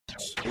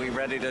We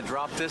ready to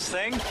drop this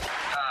thing?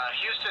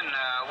 Houston,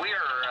 we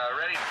are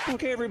ready.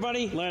 Okay,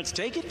 everybody, let's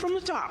take it from the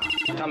top.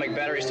 Atomic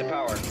batteries to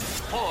power.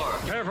 4.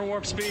 Prepare for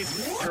warp speed.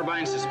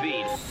 Turbines to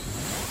speed.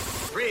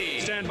 3.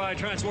 Stand by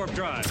transwarp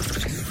drive.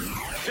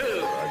 2.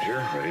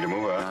 Roger, ready to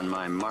move out. On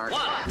my mark.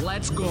 1.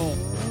 Let's go.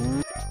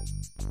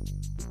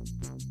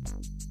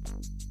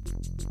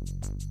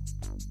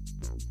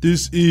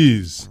 This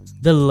is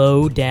The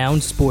Low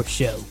Down Sports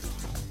Show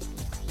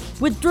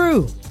with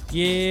Drew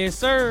Yes,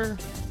 sir.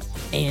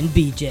 and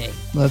BJ.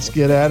 Let's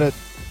get at it.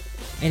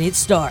 And it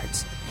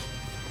starts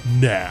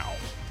now.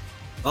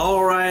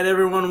 All right,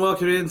 everyone,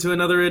 welcome into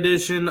another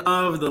edition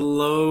of the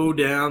Low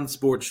Down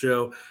Sports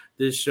Show.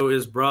 This show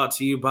is brought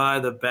to you by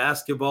the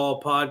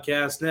Basketball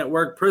Podcast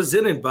Network,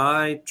 presented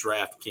by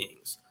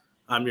DraftKings.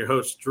 I'm your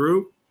host,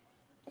 Drew.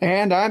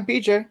 And I'm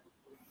PJ.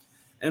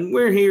 And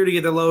we're here to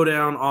get the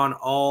lowdown on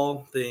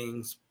all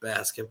things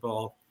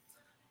basketball.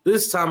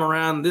 This time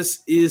around,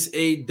 this is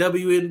a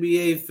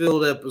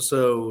WNBA-filled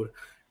episode.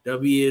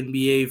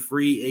 WNBA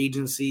free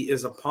agency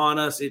is upon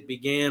us. It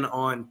began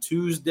on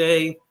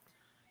Tuesday,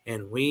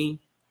 and we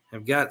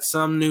have got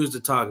some news to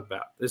talk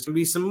about. There's going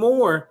to be some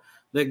more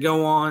that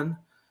go on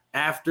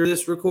after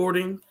this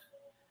recording,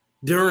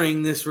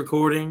 during this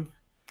recording,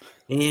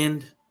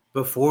 and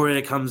before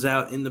it comes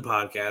out in the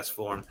podcast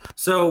form.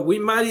 So we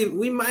might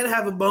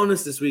have a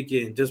bonus this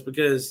weekend just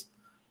because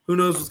who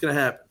knows what's going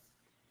to happen.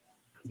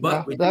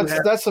 But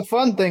that's the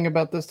fun thing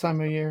about this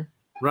time of year.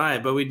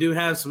 Right, but we do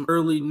have some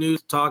early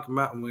news to talk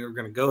about, and we're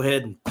going to go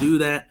ahead and do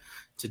that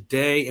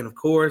today. And, of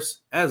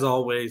course, as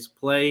always,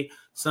 play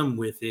some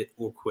With It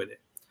or Quit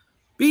It.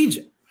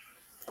 BJ.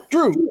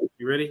 Drew.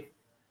 You ready?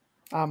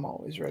 I'm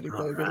always ready,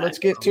 baby. Right. Let's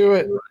get to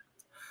it.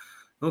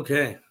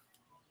 Okay.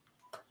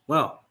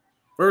 Well,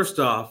 first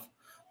off,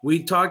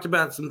 we talked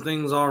about some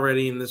things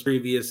already in this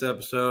previous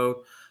episode.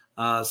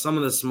 Some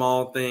of the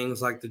small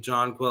things like the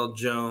Jonquel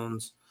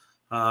Jones,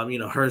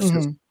 Hurst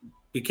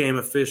became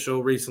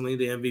official recently.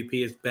 The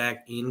MVP is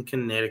back in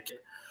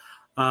Connecticut.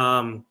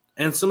 And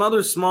some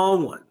other small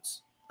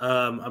ones.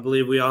 I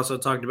believe we also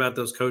talked about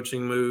those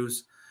coaching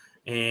moves.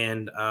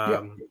 And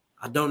I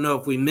don't know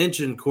if we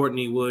mentioned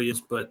Courtney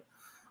Williams, but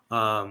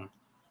that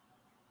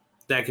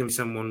can be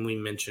someone we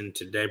mentioned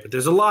today. But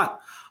there's a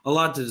lot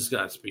to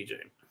discuss, BJ.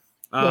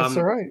 That's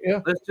all right.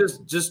 Yeah. Let's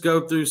just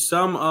go through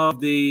some of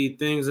the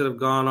things that have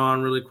gone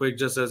on really quick,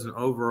 just as an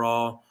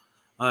overall.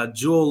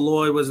 Jewell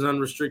Loyd was an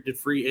unrestricted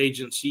free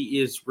agent. She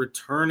is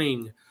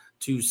returning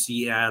to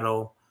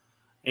Seattle.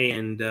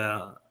 And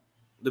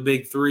the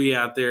big three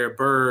out there,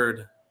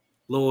 Bird,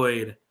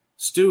 Lloyd,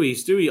 Stewie.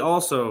 Stewie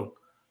also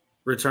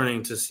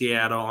returning to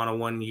Seattle on a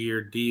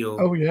 1-year deal.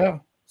 Oh, yeah.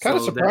 Kind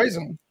of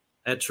surprising.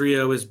 That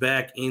trio is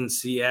back in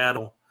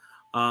Seattle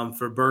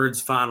for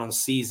Bird's final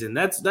season.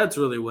 That's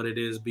really what it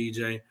is,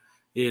 BJ,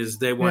 is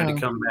they wanted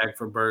to come back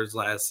for Bird's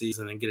last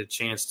season and get a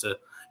chance to,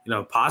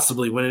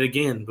 possibly win it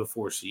again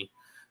before she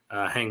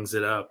hangs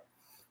it up.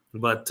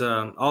 But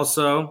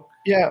also,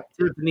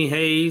 Tiffany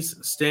Hayes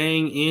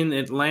staying in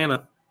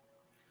Atlanta.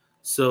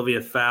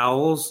 Sylvia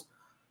Fowles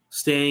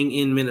staying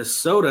in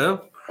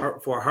Minnesota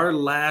for her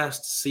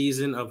last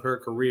season of her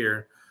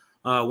career.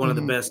 One of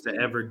the best to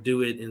ever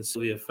do it in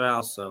Sylvia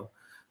Fowles. So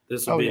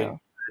this will be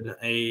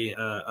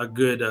a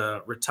good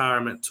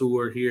retirement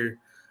tour here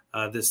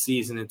this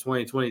season in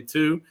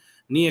 2022.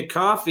 Nia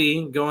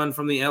Coffey going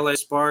from the LA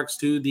Sparks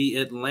to the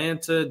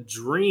Atlanta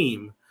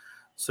Dream.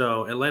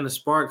 So Atlanta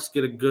Sparks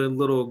get a good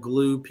little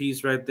glue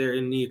piece right there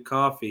in Nia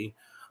Coffey,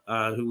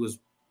 who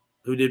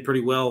did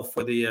pretty well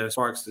for the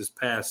Sparks this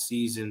past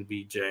season,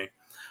 BJ.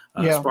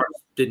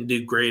 Sparks didn't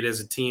do great as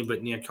a team,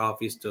 but Nia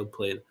Coffey still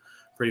played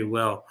pretty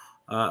well.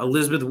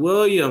 Elizabeth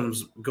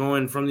Williams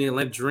going from the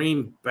Atlanta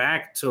Dream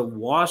back to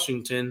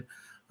Washington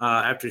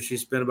after she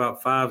spent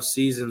about 5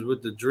 seasons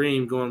with the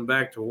Dream, going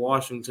back to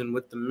Washington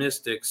with the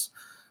Mystics.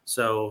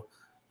 So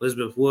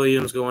Elizabeth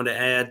Williams going to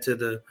add to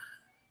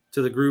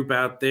the group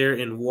out there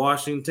in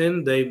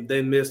Washington.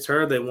 They missed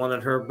her. They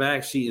wanted her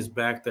back. She is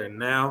back there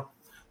now.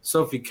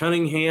 Sophie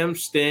Cunningham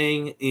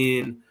staying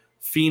in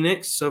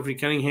Phoenix. Sophie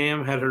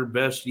Cunningham had her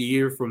best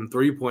year from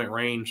three-point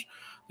range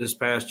this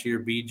past year,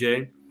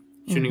 BJ.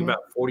 Shooting about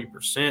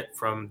 40%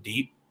 from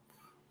deep.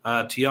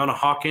 Tiana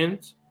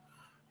Hawkins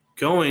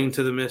going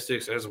to the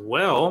Mystics as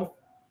well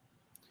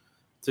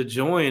to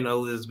join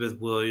Elizabeth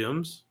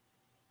Williams.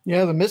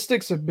 Yeah, the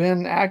Mystics have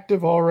been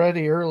active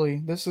already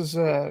early. This is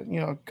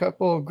a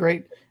couple of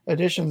great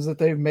additions that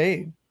they've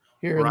made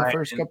here in the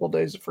first couple of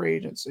days of free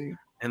agency.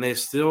 And they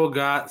still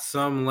got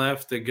some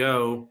left to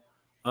go.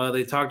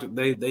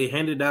 They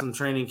handed out some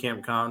training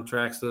camp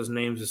contracts. Those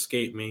names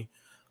escape me.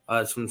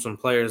 It's from some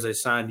players they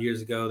signed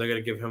years ago. They're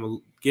going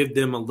to give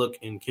them a look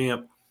in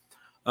camp.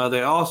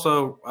 They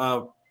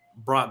also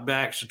brought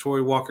back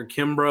Shatori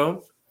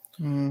Walker-Kimbrough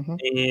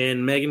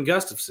and Megan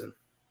Gustafson.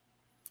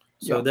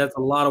 So that's a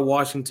lot of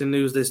Washington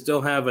news. They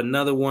still have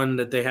another one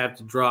that they have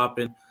to drop,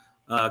 and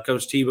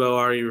Coach Tebow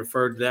already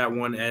referred to that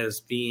one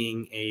as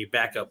being a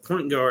backup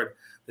point guard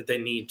that they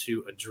need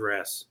to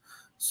address.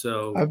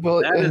 So I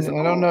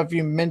don't know all. if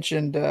you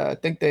mentioned. I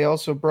think they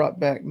also brought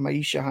back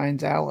Maisha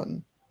Hines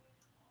Allen.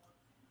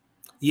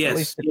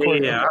 Yes,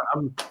 yeah.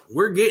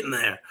 We're getting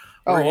there.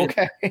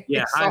 Okay.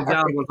 Yeah, Hines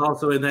Allen was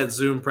also in that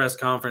Zoom press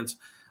conference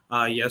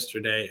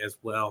yesterday as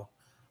well.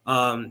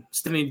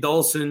 Stephanie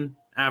Dolson,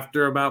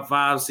 after about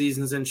 5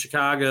 seasons in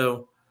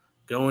Chicago,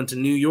 going to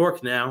New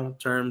York now in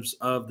terms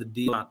of the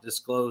deal not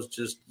disclosed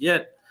just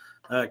yet.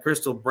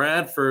 Crystal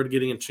Bradford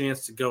getting a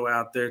chance to go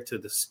out there to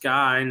the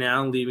Sky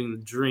now, leaving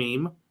the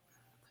Dream.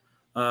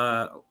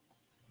 And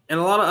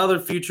a lot of other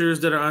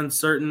futures that are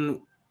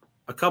uncertain.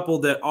 A couple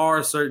that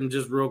are certain,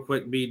 just real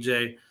quick,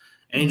 BJ.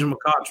 Angel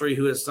McCoughtry,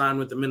 who has signed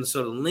with the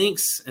Minnesota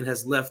Lynx and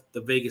has left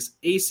the Vegas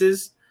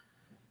Aces.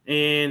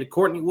 And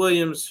Courtney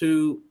Williams,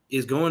 who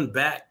is going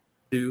back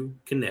to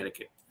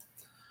Connecticut.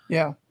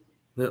 Yeah.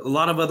 A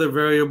lot of other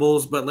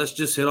variables, but let's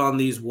just hit on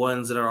these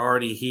ones that are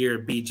already here,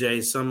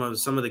 BJ. Some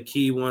of the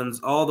key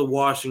ones, all the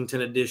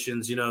Washington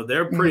additions,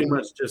 they're pretty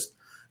much just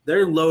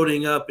they're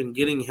loading up and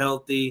getting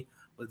healthy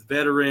with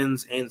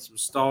veterans and some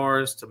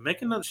stars to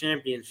make another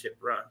championship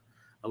run.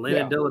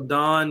 Elena Delle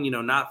Donne,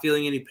 not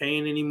feeling any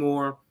pain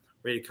anymore,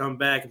 ready to come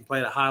back and play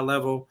at a high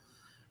level.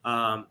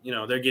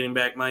 They're getting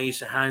back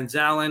Maisha Hines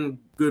Allen,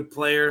 good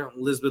player.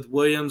 Elizabeth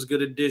Williams,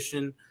 good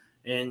addition.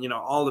 And,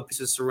 all the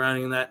pieces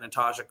surrounding that,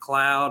 Natasha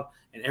Cloud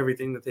and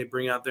everything that they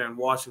bring out there in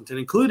Washington,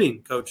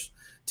 including Coach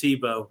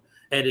Tebow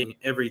heading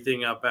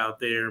everything up out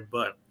there.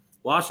 But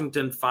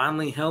Washington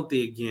finally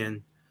healthy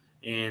again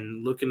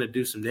and looking to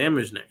do some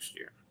damage next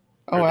year.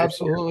 Oh,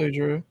 absolutely,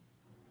 Drew.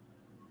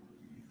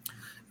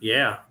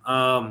 Yeah.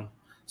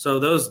 So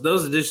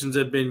those additions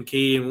have been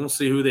key, and we'll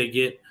see who they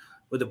get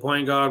with the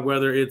point guard,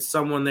 whether it's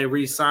someone they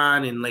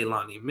re-sign in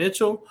Leilani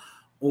Mitchell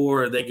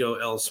or they go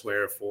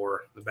elsewhere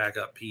for the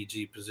backup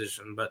PG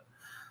position. But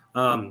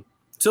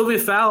Sylvia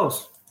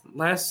Fowles,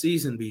 last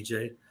season,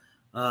 BJ,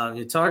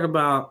 you talk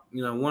about,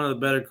 one of the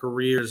better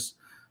careers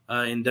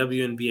in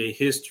WNBA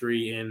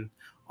history and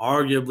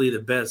arguably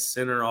the best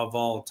center of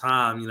all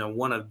time,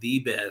 one of the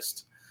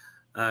best.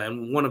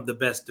 And one of the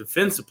best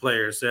defensive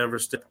players to ever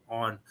step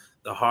on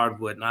the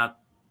hardwood, not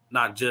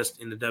just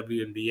in the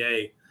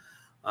WNBA,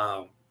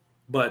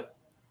 but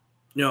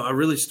a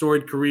really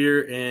storied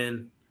career,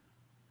 and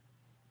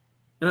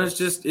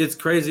it's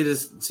crazy to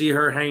see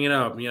her hanging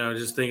up.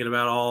 Just thinking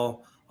about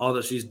all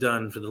that she's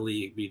done for the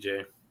league,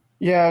 BJ.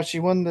 Yeah, she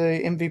won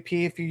the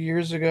MVP a few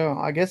years ago.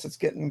 I guess it's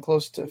getting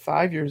close to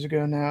 5 years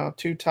ago now.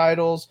 2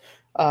 titles,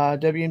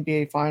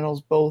 WNBA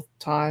finals, both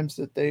times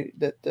that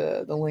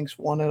the Lynx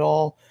won it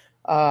all.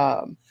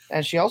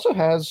 And she also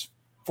has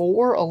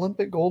 4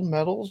 Olympic gold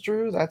medals,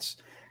 Drew. That's,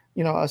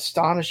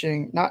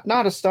 astonishing.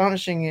 Not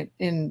astonishing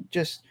in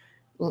just,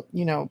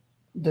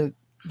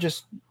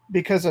 just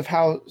because of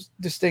how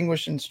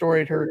distinguished and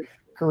storied her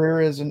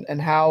career is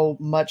and how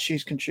much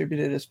she's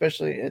contributed,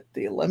 especially at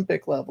the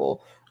Olympic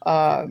level.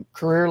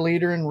 Career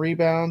leader in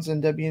rebounds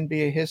in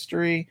WNBA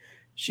history.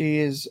 She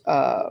is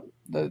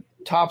the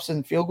tops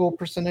in field goal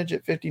percentage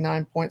at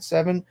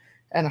 59.7.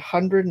 and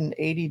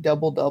 180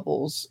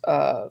 double-doubles,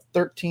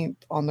 13th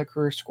on the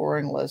career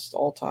scoring list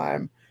all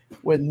time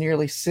with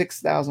nearly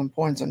 6,000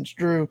 points. And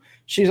Drew,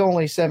 she's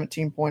only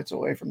 17 points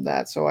away from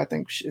that. So I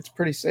think it's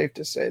pretty safe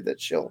to say that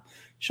she'll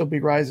be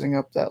rising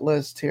up that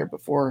list here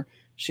before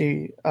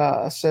she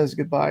says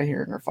goodbye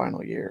here in her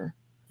final year.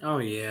 Oh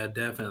yeah,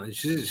 definitely.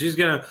 She's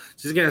gonna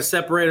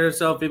separate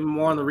herself even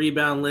more on the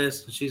rebound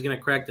list. She's gonna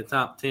crack the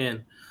top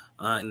 10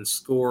 in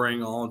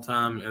scoring all the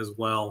time as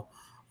well.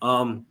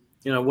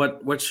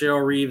 What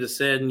Cheryl Reeve has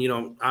said, and,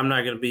 I'm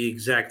not going to be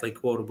exactly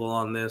quotable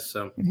on this,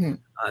 so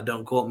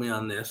don't quote me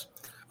on this.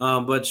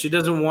 But she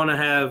doesn't want to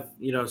have,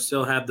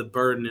 still have the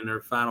burden in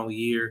her final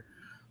year.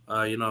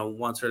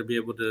 Wants her to be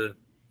able to,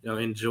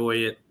 enjoy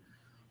it.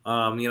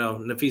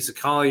 Nafisa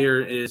Collier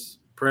is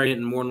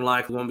pregnant and more than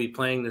likely won't be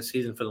playing this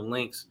season for the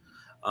Lynx.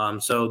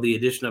 So the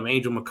addition of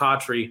Angel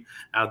McCoughtry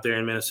out there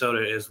in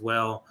Minnesota as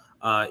well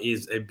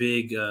is a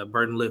big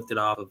burden lifted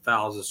off of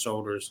Fowles'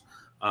 shoulders.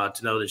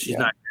 To know that she's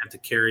not going to have to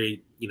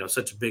carry,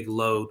 such a big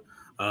load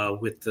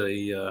with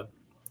the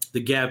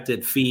gap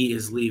that Fee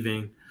is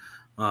leaving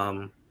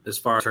as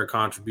far as her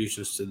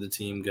contributions to the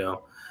team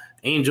go.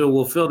 Angel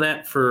will fill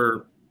that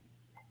for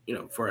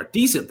a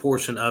decent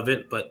portion of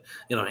it, but,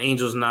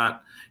 Angel's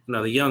not,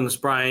 the young,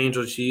 spry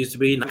Angel she used to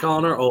be, not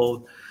calling her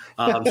old.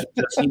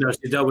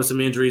 She's dealt with some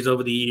injuries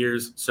over the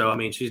years. So,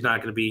 she's not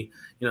going to be,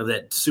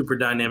 that super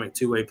dynamic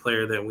two-way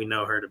player that we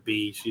know her to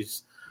be.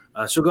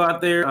 She'll go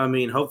out there.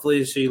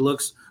 Hopefully she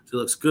looks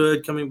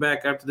good coming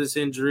back after this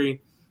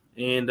injury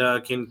and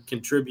can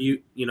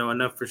contribute,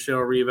 enough for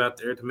Cheryl Reeve out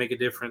there to make a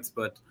difference.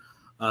 But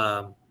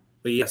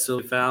yeah,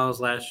 Sylvia Fowles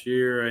last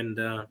year and,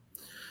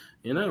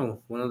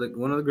 one of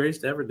the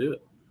greatest to ever do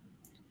it.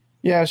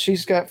 Yeah,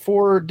 she's got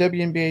 4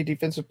 WNBA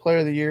Defensive Player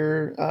of the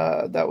Year.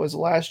 That was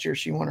last year.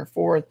 She won her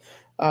 4th.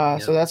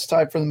 So that's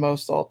tied for the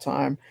most all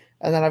time.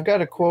 And then I've got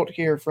a quote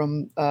here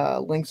from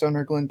Lynx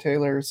owner Glenn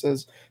Taylor. It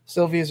says,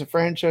 Sylvia is a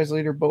franchise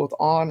leader both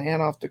on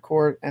and off the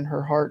court, and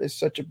her heart is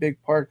such a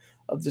big part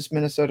of this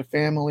Minnesota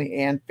family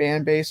and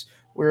fan base.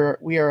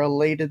 We are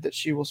elated that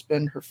she will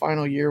spend her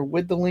final year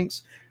with the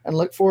Lynx and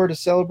look forward to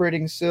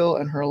celebrating Sil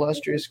and her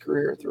illustrious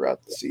career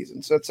throughout the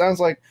season. So it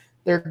sounds like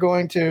they're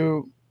going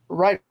to,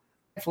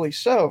 rightfully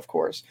so, of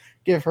course,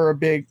 give her a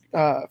big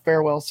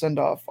farewell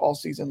send-off all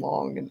season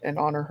long and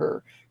honor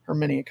her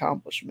many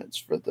accomplishments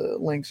for the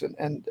Lynx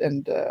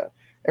and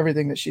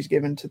everything that she's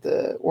given to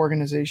the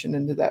organization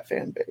and to that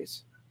fan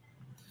base.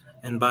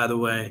 And by the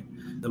way,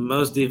 the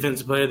most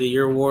defensive player of the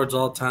year awards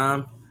all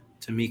time,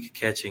 Tamika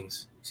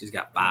Catchings. She's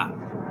got 5.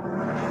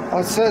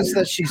 It says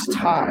that she's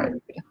tied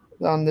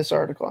on this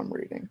article I'm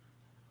reading.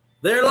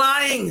 They're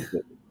lying.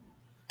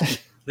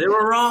 They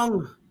were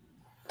wrong.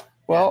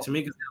 Well, yeah,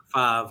 Tamika's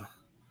got 5.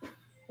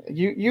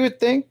 You would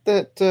think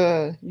that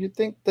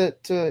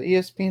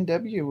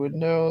ESPNW would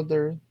know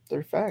their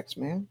facts,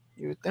 man.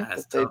 You would think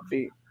That's that tough.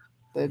 they'd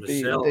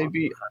Michelle.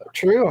 be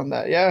true on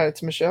that. Yeah,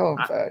 it's Michelle. In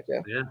fact,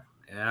 yeah.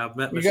 Yeah, I've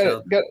met You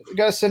Michelle.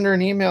 gotta send her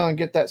an email and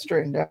get that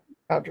straightened out,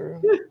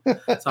 Drew.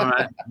 It's all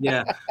right.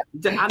 Yeah,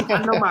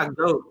 I know my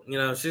goat. You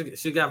know,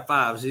 she got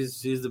 5.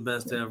 She's the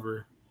best to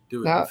ever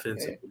do it Now,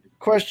 defensively.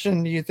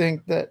 Question: do you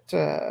think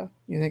that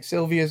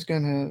Sylvia's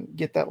gonna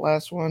get that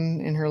last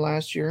one in her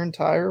last year and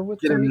tie her with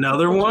Get Tamika?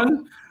 another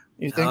one?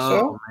 You think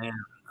so? Man.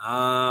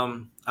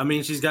 I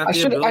mean, she's got. I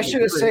the ability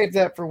should have to do it. saved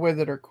that for With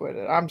It or Quit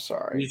It. I'm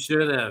sorry. You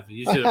should have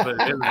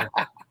put it in there.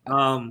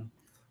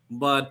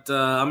 But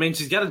I mean,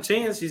 she's got a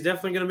chance. She's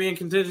definitely going to be in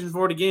contention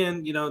for it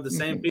again. You know, the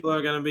same people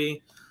are going to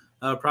be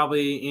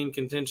probably in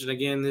contention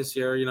again this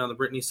year. You know, the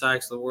Brittany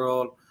Sykes of the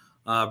world.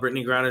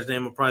 Brittany Griner's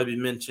name will probably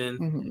be mentioned.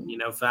 Mhm. You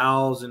know,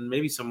 Fowles and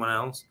maybe someone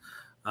else.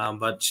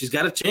 But she's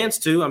got a chance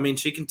to. I mean,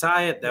 she can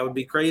tie it. That would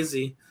be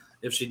crazy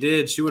if she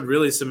did. She would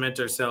really cement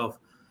herself.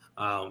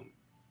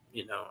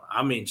 You know,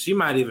 I mean, she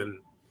might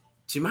even.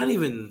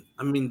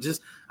 I mean,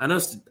 just I know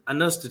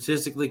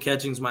statistically,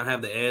 Catchings might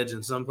have the edge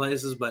in some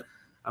places, but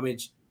I mean,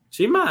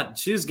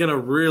 she's gonna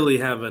really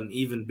have an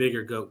even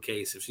bigger GOAT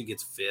case if she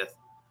gets 5th.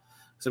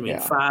 So I mean,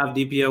 5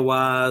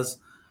 DPOYs,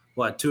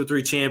 2 or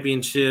 3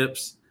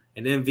 championships,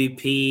 an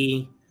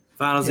MVP,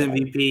 Finals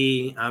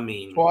MVP. I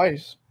mean,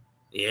 Twice.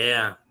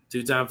 Yeah,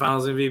 2-time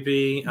Finals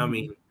MVP. I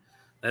mean,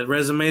 that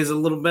resume is a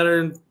little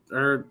better,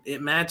 or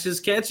it matches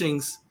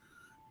Catchings,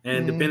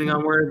 and depending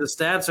on where the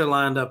stats are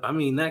lined up, I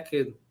mean, that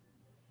could.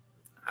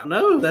 I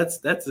know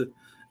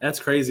that's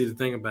crazy to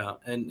think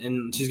about,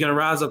 and she's gonna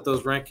rise up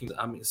those rankings.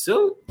 I mean,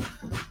 Sil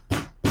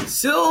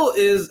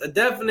is a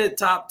definite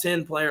top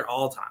 10 player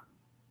all time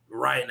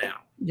right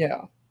now.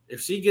 Yeah. If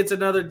she gets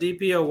another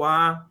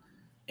DPOY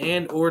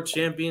and or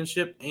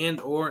championship and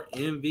or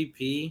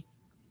MVP,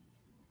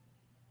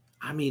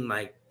 I mean,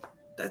 like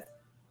that.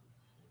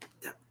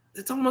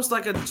 It's almost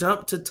like a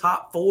jump to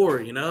top 4.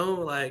 You know,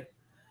 like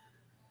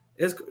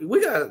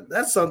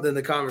that's something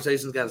the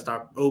conversation's got to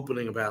start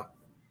opening about.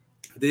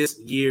 This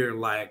year,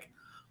 like,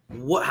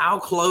 how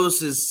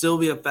close is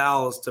Sylvia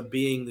Fowles to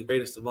being the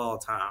greatest of all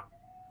time?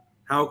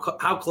 How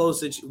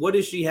close what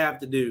does she have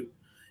to do?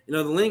 You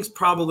know, the Lynx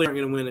probably aren't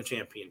going to win a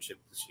championship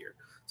this year,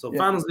 so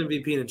Finals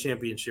MVP and a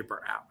championship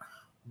are out.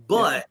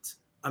 But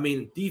I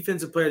mean,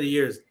 Defensive Player of the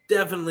Year is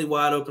definitely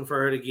wide open for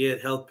her to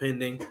get, health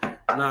pending,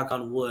 knock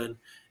on wood,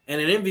 and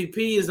an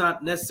MVP is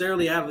not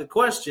necessarily out of the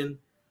question,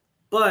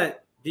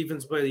 but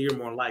Defensive Player of the Year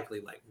more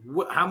likely. Like,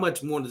 how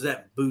much more does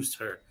that boost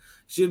her?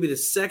 She would be the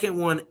second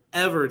one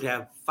ever to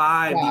have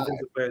 5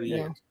 Defensive Player of the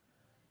Year.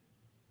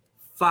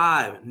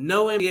 5.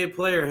 No NBA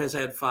player has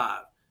had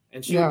 5.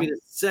 And she would be the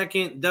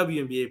second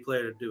WNBA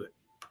player to do it.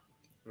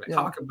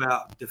 Talk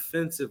about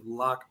defensive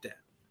lockdown.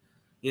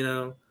 You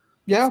know?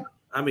 Yeah.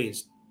 I mean,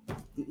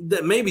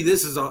 maybe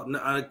this is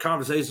a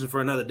conversation for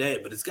another day,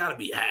 but it's got to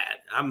be had.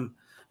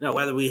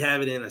 Whether we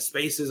have it in a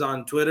Spaces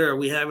on Twitter or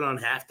we have it on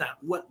Halftime,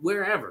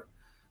 wherever,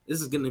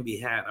 this is going to be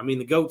had. I mean,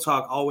 the GOAT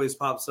talk always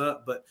pops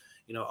up, but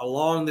you know,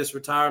 along this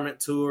retirement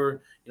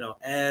tour, you know,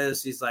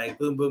 as he's like,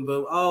 boom, boom,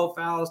 boom. Oh,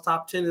 Fowles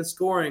top 10 in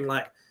scoring.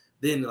 Like,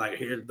 then like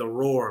hear the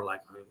roar,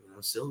 like, you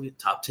know, Sylvia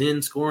top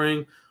 10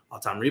 scoring,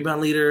 all-time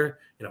rebound leader.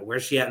 You know,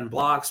 where's she at in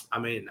blocks? I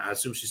mean, I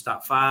assume she's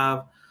top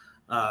 5.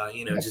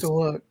 You know, just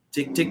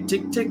tick, tick,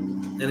 tick, tick,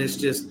 and it's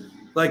just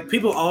like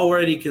people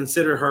already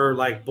consider her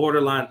like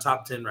borderline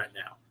top 10 right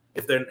now,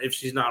 if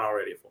she's not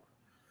already for.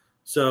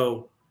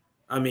 So,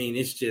 I mean,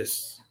 it's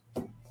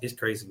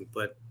crazy,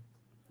 but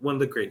one of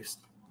the greatest.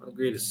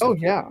 Oh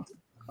yeah.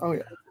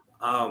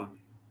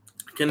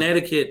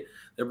 Connecticut,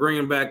 they're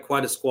bringing back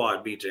quite a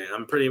squad. BJ,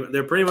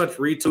 they're pretty much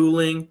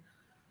retooling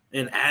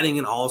and adding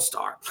an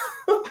all-star.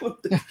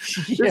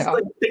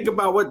 Like, think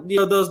about what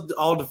those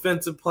all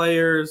defensive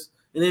players,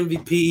 an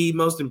MVP,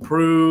 most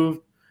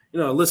improved. You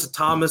know, Alyssa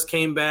Thomas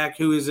came back,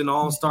 who is an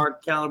all-star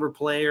caliber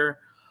player,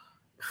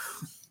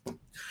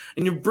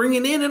 and you're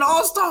bringing in an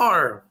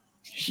all-star.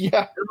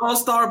 Yeah, an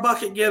all-star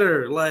bucket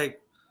getter,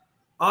 like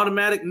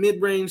automatic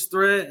mid-range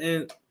threat,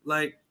 and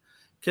like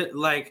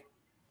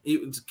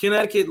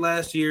Connecticut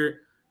last year,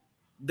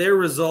 their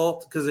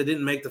result, because they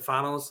didn't make the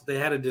finals, they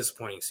had a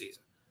disappointing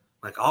season.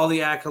 Like, all the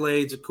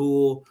accolades are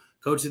cool,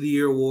 Coach of the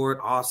Year award,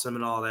 awesome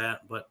and all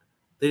that, but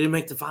they didn't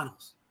make the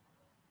finals.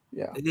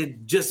 Yeah. They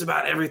did just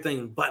about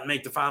everything but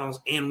make the finals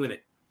and win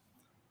it.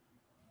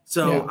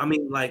 So, I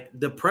mean, like,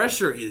 the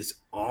pressure is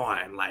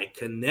on. Like,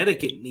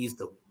 Connecticut needs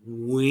to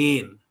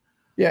win.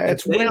 Yeah,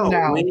 it's If they win don't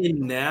now.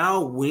 win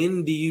now,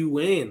 when do you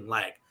win?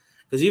 Like,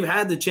 because you've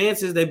had the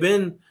chances. They've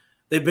been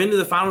to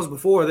the finals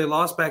before. They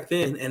lost back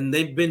then, and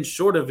they've been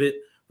short of it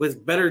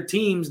with better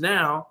teams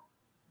now.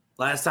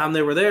 Last time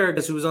they were there,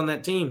 guess who was on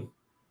that team?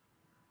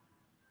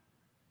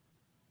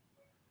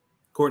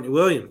 Courtney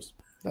Williams.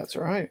 That's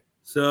right.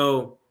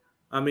 So,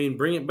 I mean,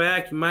 bring it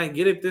back. You might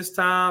get it this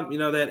time. You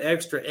know, that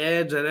extra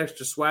edge, that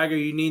extra swagger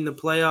you need in the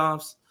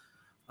playoffs.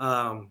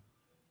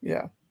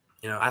 Yeah.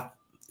 You know,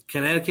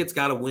 Connecticut's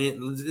got to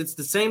win. It's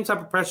the same type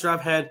of pressure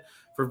I've had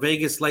for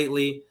Vegas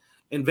lately,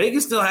 and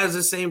Vegas still has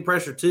the same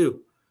pressure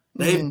too.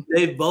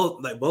 They've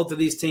both of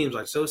these teams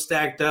like so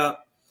stacked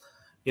up.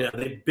 You know,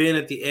 they've been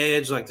at the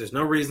edge. Like, there's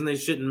no reason they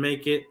shouldn't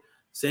make it.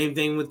 Same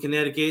thing with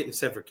Connecticut,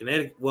 except for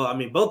Connecticut. Well, I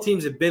mean, both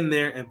teams have been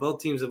there and both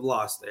teams have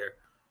lost there.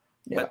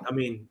 Yeah. But I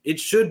mean, it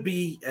should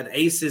be an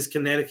Aces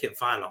Connecticut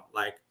final.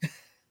 Like,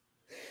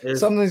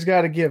 something's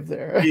got to give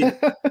there.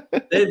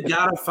 they've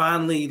got to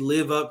finally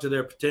live up to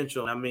their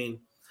potential. I mean,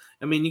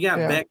 you got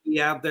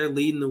Becky out there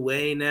leading the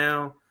way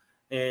now,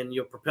 and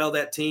you'll propel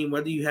that team.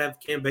 Whether you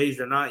have Cam Bays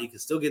or not, you can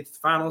still get to the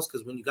finals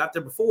because when you got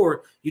there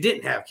before, you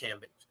didn't have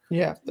Cam Bays.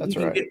 Yeah, that's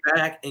you right. Get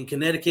back in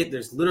Connecticut.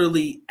 There's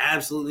literally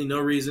absolutely no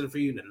reason for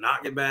you to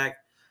not get back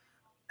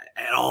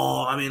at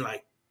all. I mean,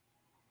 like,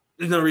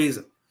 there's no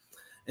reason.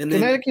 And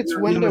then, Connecticut's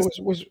window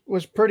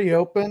was pretty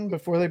open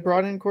before they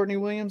brought in Courtney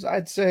Williams.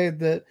 I'd say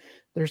that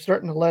they're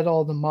starting to let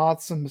all the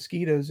moths and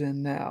mosquitoes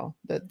in now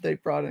that they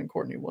brought in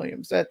Courtney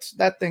Williams.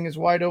 That thing is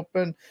wide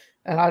open,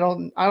 and I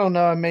don't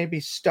know. It may be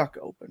stuck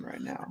open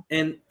right now.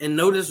 And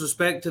no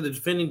disrespect to the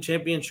defending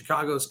champion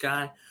Chicago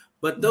Sky,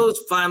 but those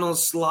final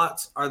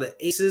slots are the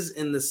Aces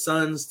and the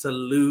Suns to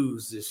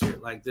lose this year.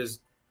 Like,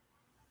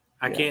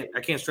 I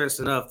can't stress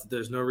enough that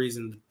there's no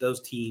reason that those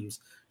teams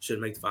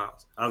should make the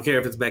finals. I don't care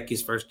if it's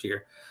Becky's first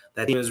year.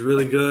 That team is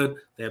really good.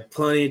 They have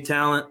plenty of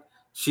talent.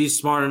 She's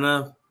smart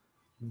enough.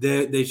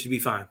 They should be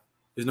fine.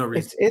 There's no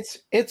reason.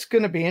 It's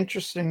going to be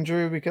interesting,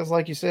 Drew, because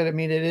like you said, I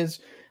mean, it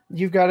is.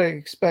 You've got to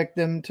expect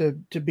them to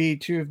be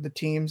two of the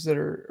teams that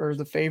are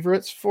the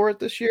favorites for it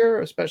this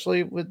year,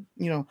 especially with,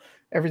 you know,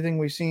 everything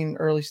we've seen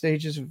early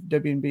stages of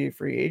WNBA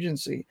free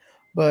agency.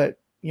 But,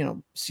 you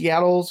know,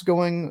 Seattle's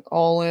going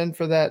all in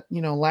for that,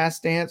 you know,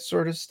 last dance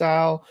sort of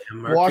style.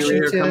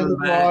 Washington,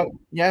 Washington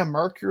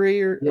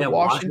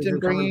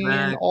bringing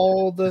in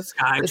all the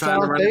Sky the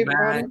trying to run it back.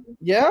 talent.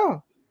 Yeah.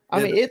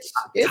 I mean, it's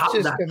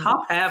just the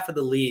top half of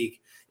the league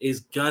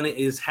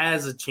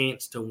has a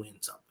chance to win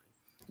something.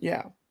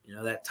 Yeah. You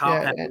know, that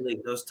top half of the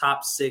league, those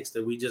top six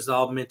that we just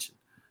all mentioned.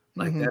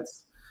 Like,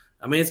 it's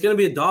going to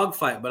be a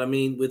dogfight, but I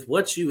mean, with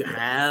what you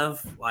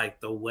have, like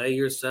the way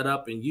you're set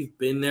up and you've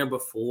been there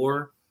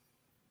before,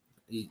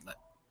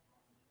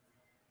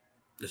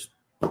 there's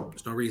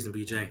no reason,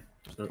 BJ.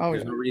 There's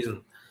no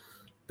reason.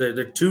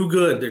 They're too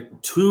good. They're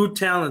too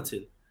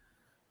talented.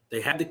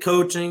 They have the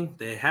coaching.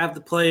 They have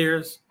the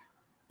players.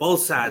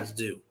 Both sides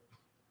do.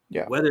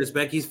 Yeah. Whether it's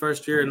Becky's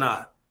first year or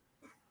not,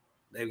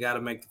 they've got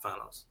to make the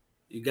finals.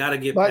 You got to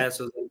get past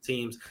those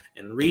teams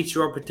and reach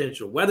your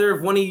potential. Whether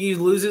if one of you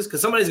loses,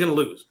 because somebody's going to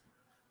lose,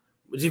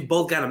 but you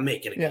both got to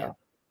make it again. Yeah.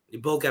 You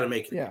both got to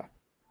make it. Yeah.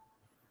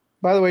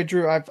 By the way,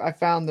 Drew, I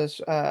found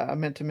this. I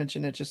meant to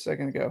mention it just a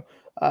second ago.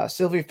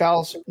 Sylvia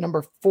Fowles,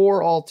 number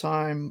 4 all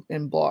time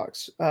in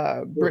blocks.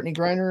 Brittany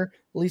Griner,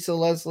 Lisa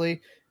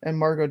Leslie, and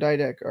Margot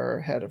Didek are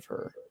ahead of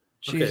her.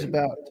 She's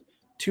about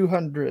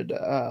 200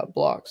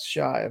 blocks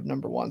shy of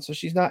number 1, so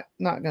she's not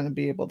going to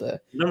be able to.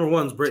 Number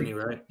 1's Brittany,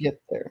 right? Get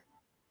there.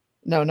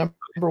 No, number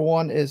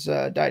 1 is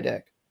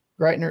Didek.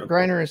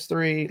 Griner is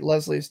 3,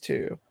 Leslie's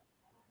 2,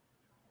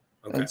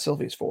 and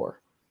Sylvie's 4.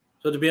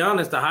 So to be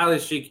honest, the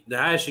highest she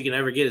can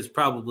ever get is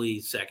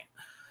probably second,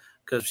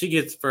 because if she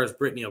gets first,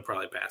 Brittany will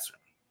probably pass her.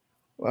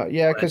 Well,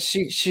 yeah, because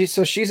she's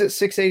at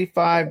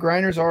 685.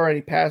 Griner's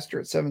already passed her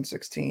at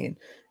 716,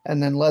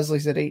 and then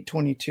Leslie's at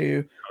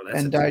 822,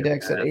 and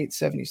Didek's at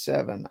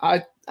 877.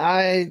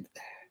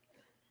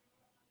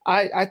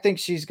 I think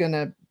she's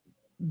gonna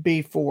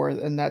be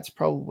 4th, and that's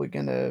probably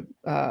gonna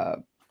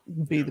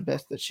be the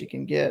best that she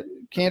can get.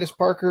 Candace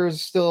Parker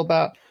is still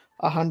about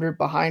 100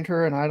 behind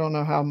her, and I don't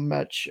know how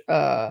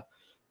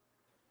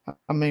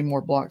many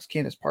more blocks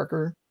Candace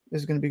Parker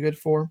is going to be good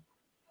for,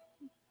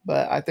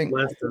 but I think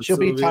she'll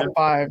be top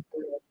 5.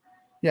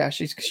 Yeah,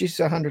 she's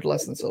 100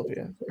 less than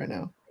Sylvia right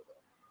now.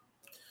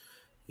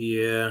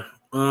 Yeah.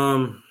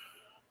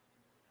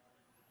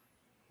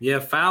 Yeah,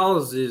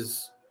 Fowles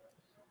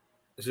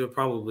she'll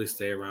probably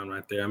stay around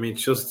right there. I mean,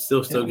 she'll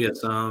still get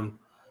some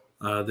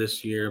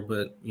this year,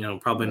 but you know,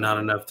 probably not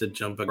enough to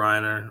jump a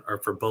Griner or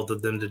for both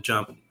of them to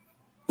jump.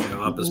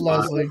 Up a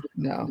spot. Leslie,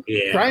 no.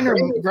 Yeah.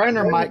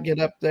 Griner might get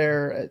up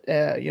there,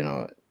 you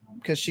know,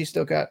 because she's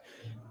still got,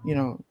 you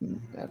know,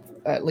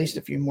 at least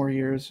a few more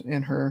years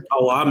in her.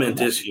 Oh, I meant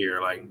this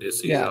year, like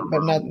this season. Yeah,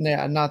 but not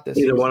this.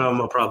 Either season. one of them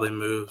will probably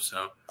move.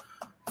 So,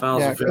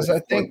 because I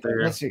think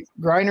let's see,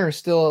 Griner is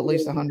still at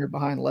least 100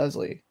 behind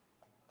Leslie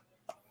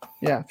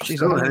Yeah, she's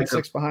Still a heck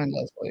 106 behind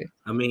Leslie.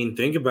 I mean,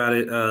 think about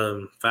it.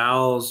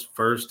 Fouls,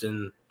 first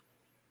in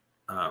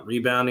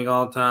rebounding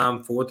all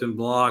time, fourth in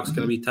blocks,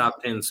 going to be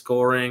top 10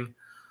 scoring.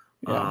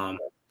 Yeah.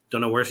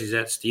 Don't know where she's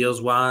at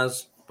steals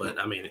wise, but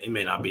I mean, it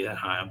may not be that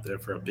high up there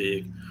for a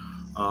big.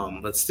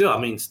 But still, I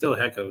mean, still a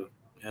heck of.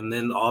 And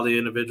then all the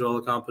individual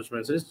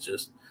accomplishments.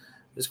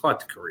 It's quite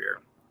the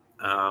career.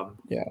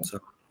 So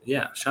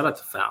yeah, shout out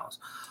to Fouls.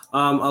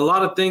 A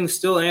lot of things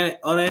still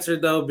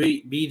unanswered though.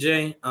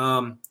 BJ,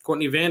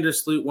 Courtney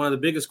Vandersloot, one of the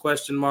biggest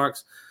question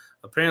marks.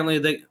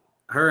 Apparently,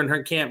 her and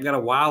her camp got a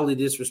wildly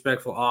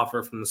disrespectful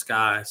offer from the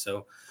Sky,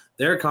 so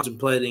they're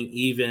contemplating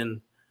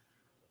even.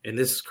 And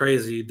this is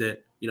crazy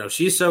that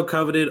she's so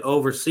coveted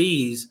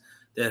overseas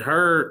that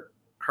her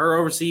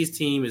overseas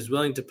team is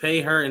willing to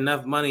pay her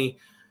enough money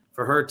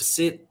for her to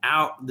sit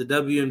out the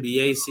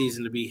WNBA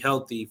season to be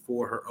healthy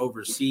for her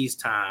overseas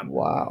time.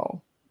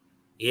 Wow.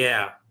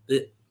 Yeah.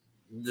 The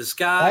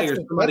Sky or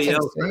somebody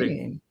else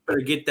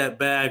better get that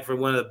bag for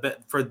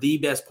for the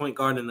best point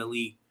guard in the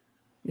league.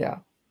 Yeah.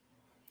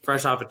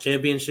 Fresh off a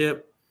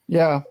championship.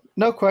 Yeah,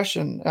 no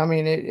question. I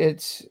mean,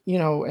 it's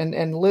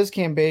and Liz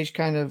Cambage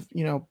kind of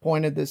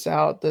pointed this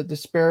out, the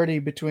disparity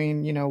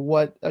between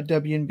what a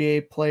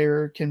WNBA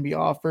player can be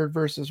offered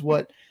versus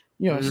what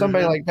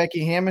somebody like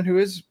Becky Hammon, who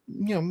is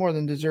more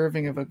than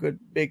deserving of a good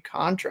big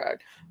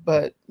contract,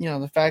 but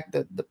the fact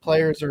that the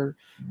players are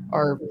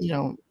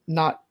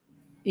not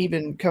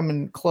even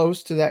coming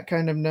close to that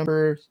kind of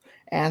numbers,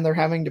 and they're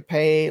having to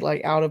pay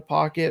like out of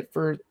pocket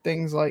for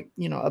things like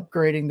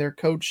upgrading their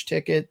coach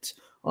tickets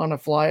on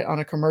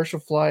a commercial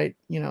flight,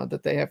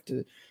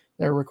 that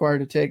they're required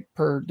to take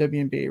per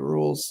WNBA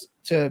rules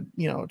to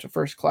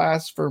first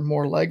class for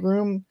more leg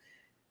room.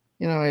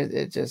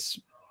 It just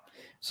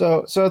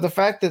so the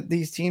fact that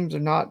these teams are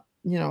not,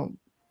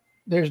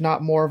 there's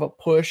not more of a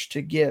push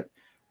to get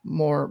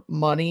more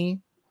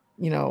money,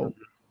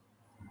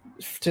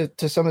 to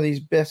some of these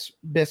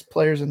best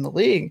players in the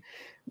league.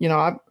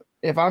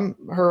 If I'm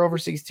her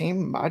overseas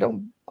team, I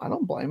don't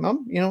blame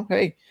them.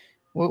 Hey,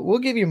 we'll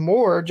give you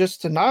more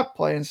just to not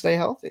play and stay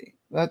healthy.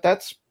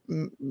 That's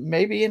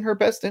maybe in her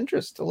best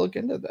interest to look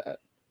into that.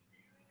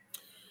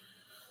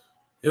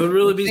 It would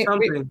really be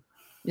something.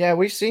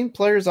 We've seen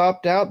players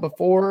opt out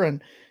before,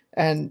 and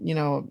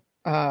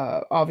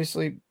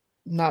obviously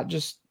not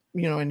just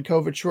in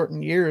COVID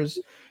shortened years,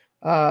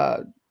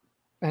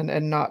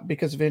 and not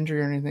because of injury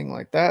or anything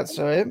like that.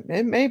 So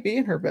it may be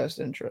in her best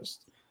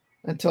interest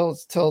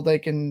until they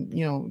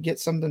can get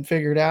something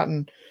figured out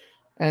and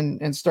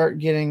start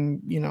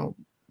getting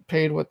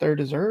paid what they're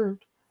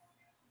deserved.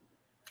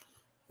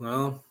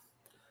 Well,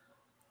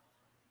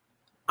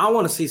 I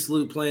want to see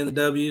Sloot play in the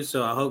W,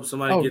 so I hope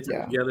somebody gets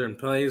it together and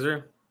pays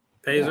her.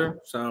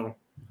 So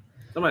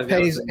somebody's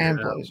pays and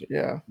plays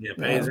her.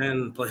 Pays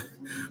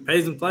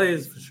and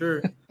plays for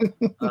sure.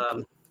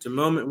 It's a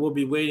moment we'll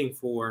be waiting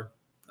for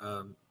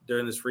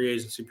during this free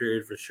agency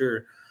period for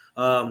sure.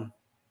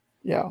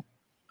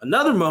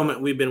 Another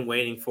moment we've been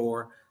waiting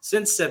for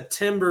since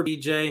September,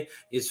 BJ,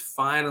 is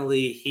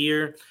finally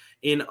here.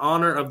 In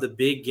honor of the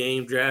big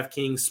game,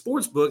 DraftKings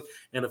Sportsbook,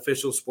 an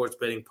official sports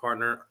betting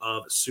partner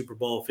of Super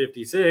Bowl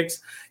 56,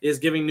 is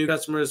giving new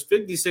customers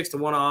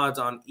 56-1 odds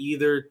on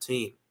either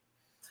team.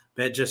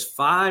 Bet just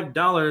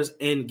 $5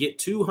 and get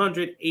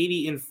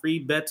 $280 in free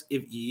bets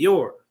if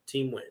your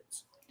team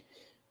wins.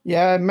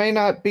 Yeah, it may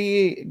not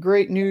be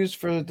great news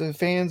for the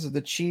fans of the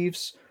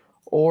Chiefs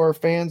or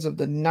fans of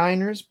the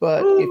Niners,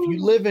 but if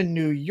you live in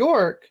New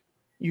York,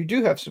 you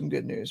do have some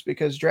good news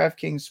because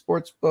DraftKings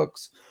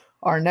Sportsbooks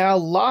are now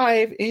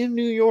live in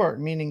New York,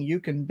 meaning you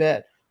can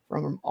bet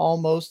from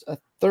almost a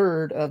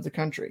third of the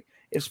country.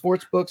 If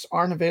sportsbooks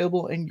aren't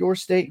available in your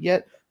state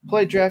yet,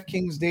 play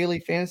DraftKings Daily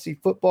Fantasy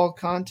Football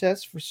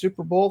Contest for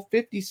Super Bowl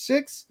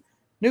 56.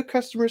 New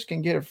customers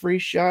can get a free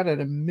shot at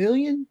 $1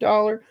 million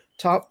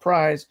top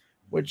prize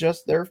with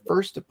just their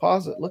first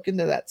deposit. Look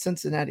into that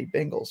Cincinnati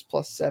Bengals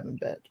 +7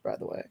 bet, by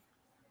the way.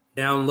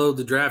 Download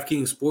the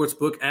DraftKings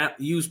Sportsbook app,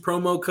 use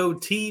promo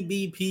code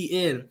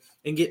TBPN,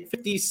 and get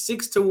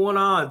 56-1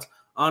 odds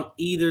on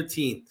either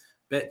team.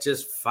 Bet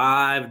just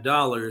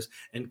 $5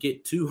 and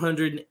get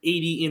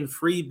 $280 in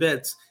free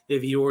bets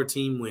if your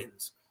team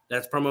wins.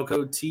 That's promo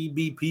code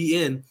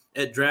TBPN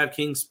at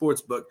DraftKings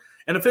Sportsbook,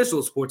 an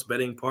official sports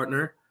betting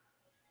partner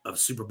of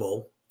Super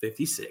Bowl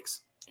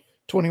 56.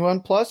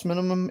 21 plus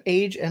minimum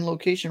age and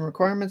location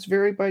requirements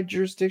vary by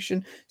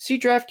jurisdiction. See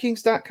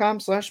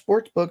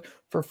DraftKings.com/sportsbook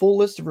for full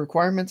list of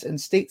requirements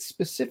and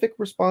state-specific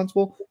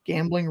responsible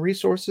gambling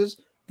resources.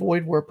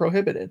 Void where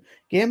prohibited.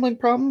 Gambling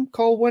problem?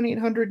 Call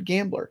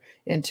 1-800-GAMBLER.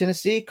 In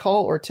Tennessee,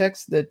 call or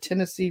text the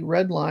Tennessee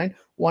Red Line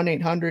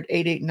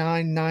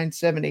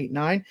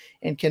 1-800-889-9789.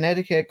 In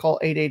Connecticut, call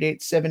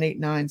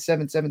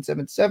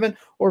 888-789-7777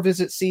 or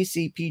visit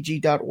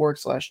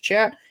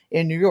ccpg.org/chat.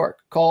 In New York,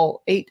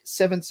 call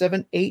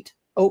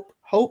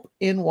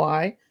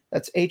 877-8-HOPE-NY.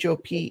 That's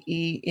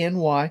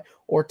HOPENY,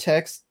 or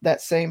text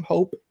that same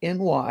HOPE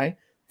NY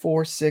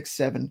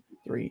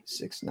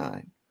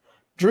 467-369.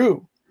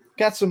 Drew,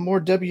 got some more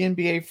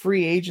WNBA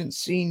free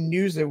agency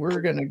news that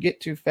we're going to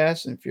get to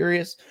fast and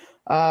furious.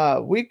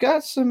 We've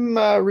got some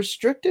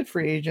restricted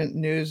free agent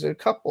news, a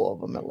couple of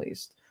them at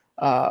least.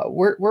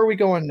 Where are we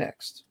going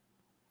next?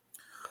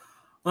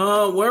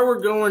 Where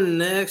we're going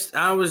next,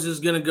 I was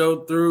just going to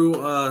go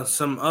through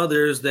some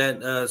others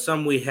that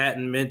some we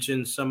hadn't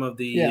mentioned, some of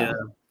the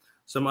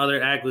some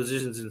other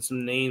acquisitions and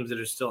some names that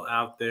are still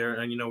out there.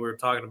 And, we were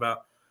talking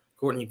about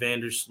Courtney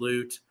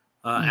Vandersloot.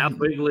 Al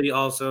Quigley,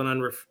 also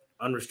an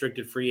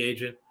unrestricted free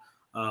agent.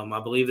 I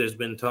believe there's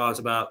been talks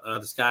about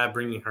the Sky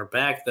bringing her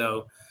back,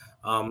 though.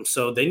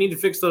 So they need to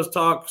fix those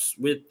talks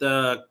with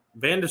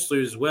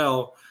Vandersloot as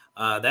well.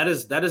 That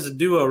is a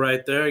duo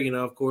right there.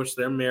 Of course,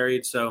 they're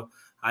married, so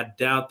I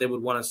doubt they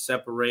would want to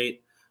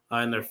separate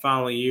in their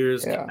final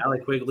years. Yeah.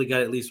 Allie Quigley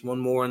got at least one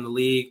more in the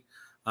league,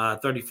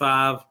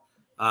 35.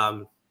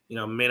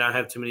 May not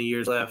have too many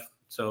years left,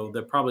 so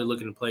they're probably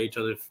looking to play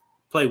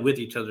with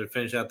each other to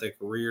finish out their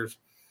careers.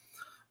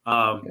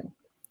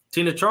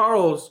 Tina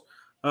Charles,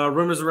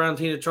 rumors around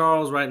Tina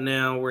Charles right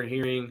now. We're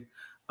hearing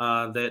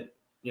that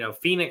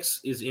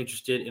Phoenix is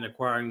interested in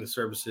acquiring the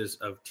services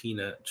of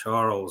Tina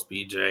Charles.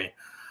 BJ,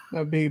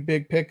 That'd be a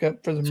big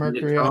pickup for the Tina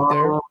Mercury Charles, out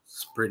there.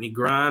 Brittany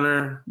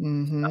Griner,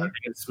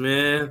 Megan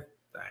Smith,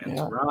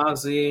 Diana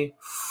Taurasi.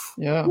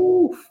 Yeah.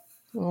 Woo.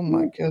 Oh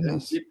my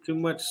goodness. Get too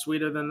much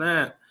sweeter than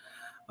that.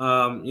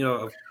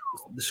 The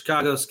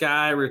Chicago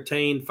Sky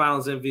retained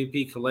Finals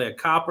MVP Kalea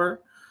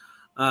Copper.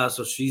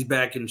 So she's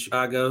back in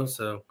Chicago.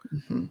 So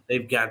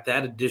they've got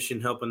that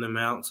addition helping them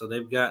out. So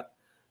they've got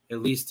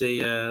at least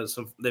they've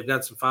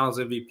got some Finals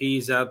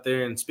MVPs out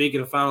there. And speaking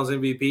of Finals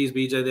MVPs,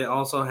 BJ, they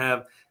also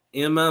have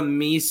Emma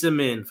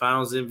Meeseman,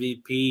 Finals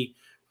MVP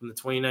from the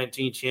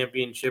 2019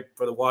 championship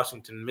for the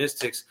Washington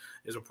Mystics,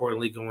 is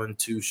reportedly going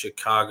to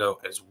Chicago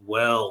as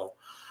well.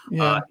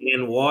 Yeah.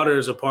 Ian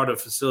Waters, a part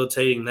of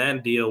facilitating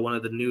that deal, one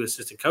of the new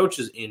assistant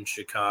coaches in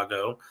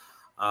Chicago,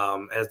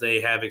 as they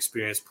have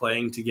experience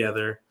playing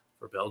together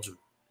for Belgium.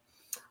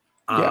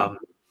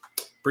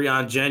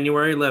 Breon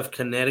January left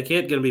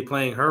Connecticut, going to be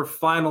playing her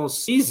final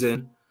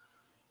season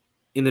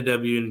in the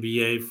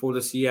WNBA for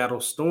the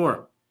Seattle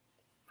Storm.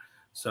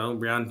 So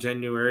Breon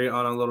January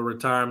on a little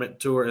retirement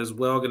tour as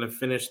well, going to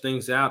finish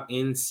things out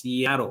in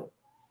Seattle.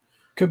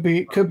 Could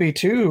be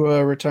two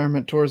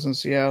retirement tours in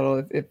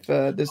Seattle if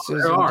this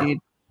is indeed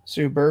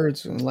Sue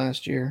Bird's in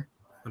last year.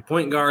 The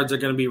point guards are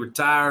going to be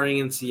retiring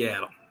in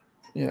Seattle.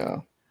 Yeah.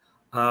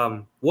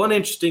 One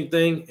interesting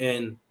thing,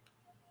 and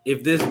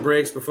if this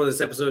breaks before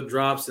this episode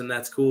drops, then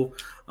that's cool.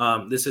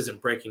 This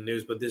isn't breaking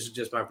news, but this is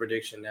just my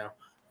prediction now.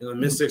 The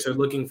Mystics are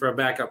looking for a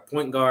backup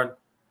point guard.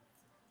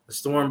 The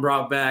Storm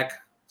brought back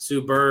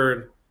Sue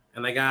Bird,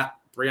 and they got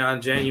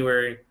Breon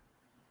January.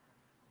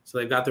 So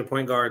they've got their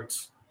point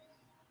guards.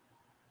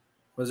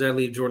 What does that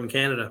leave Jordan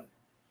Canada?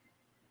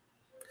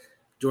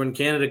 Jordan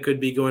Canada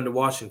could be going to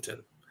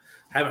Washington.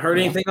 Haven't heard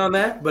anything on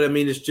that, but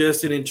it's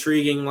just an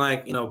intriguing,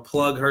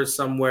 plug her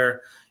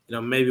somewhere,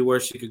 maybe where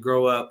she could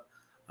grow up,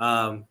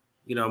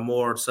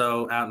 more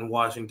so out in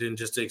Washington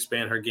just to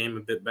expand her game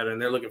a bit better.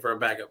 And they're looking for a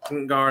backup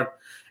point guard,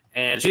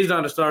 and she's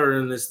not a starter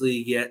in this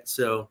league yet.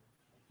 So,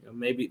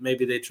 maybe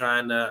they try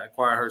and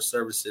acquire her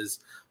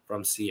services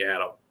from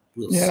Seattle.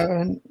 We'll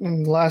see.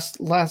 And last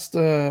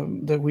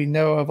that we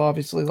know of,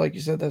 obviously, like you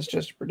said, that's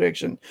just a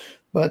prediction,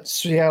 but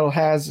Seattle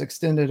has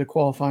extended a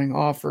qualifying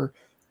offer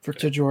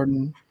to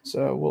Jordan.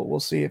 So we'll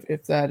see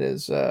if that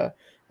is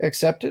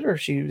accepted or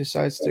she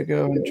decides to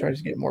go and try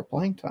to get more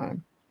playing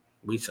time.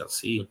 We shall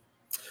see.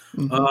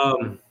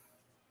 Kaiser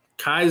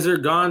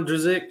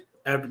Gondrezick,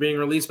 after being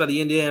released by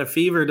the Indiana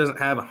Fever, doesn't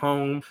have a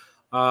home.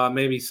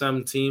 Maybe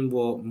some team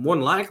will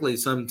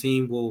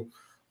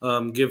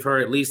give her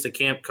at least a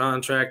camp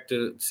contract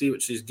to see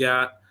what she's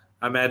got.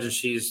 I imagine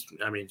she's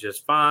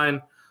just fine.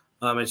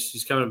 And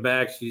she's coming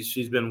back.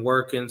 She's been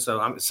working.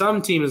 So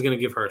some team is going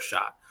to give her a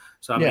shot.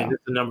 So, this is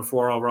the number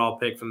 4 overall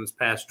pick from this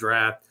past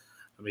draft.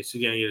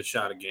 She's going to get a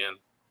shot again.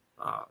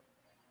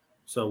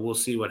 So we'll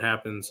see what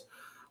happens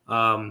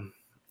on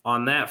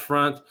that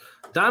front.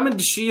 Diamond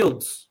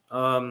DeShields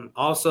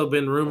also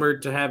been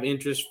rumored to have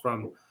interest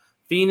from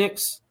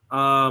Phoenix.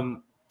 I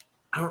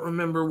don't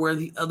remember where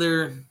the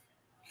other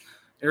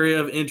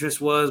area of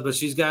interest was, but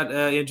she's got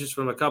interest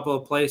from a couple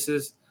of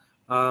places.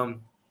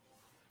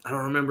 I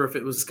don't remember if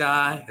it was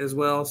Sky as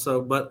well.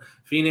 But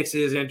Phoenix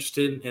is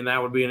interested, and that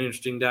would be an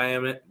interesting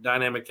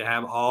dynamic to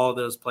have all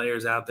those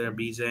players out there,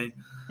 BJ.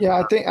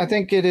 Yeah, I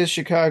think it is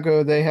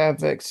Chicago. They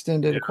have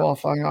extended a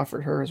qualifying offer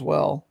to her as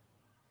well.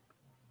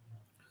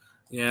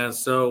 Yeah,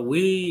 so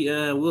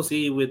we'll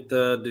see with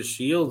the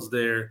Shields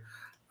there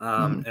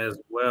as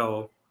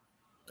well.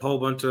 A whole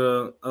bunch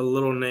of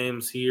little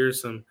names here.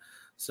 Some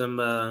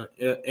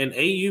an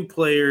AU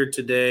player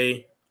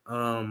today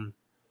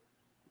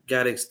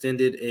got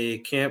extended a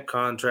camp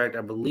contract,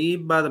 I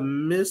believe, by the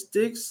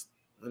Mystics.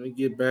 Let me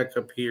get back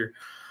up here.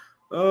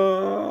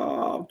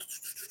 Nope,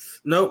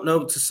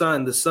 to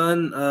sign. The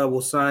Sun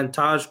will sign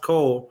Taj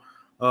Cole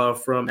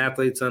from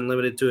Athletes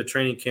Unlimited to a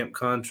training camp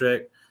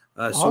contract.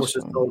 Awesome.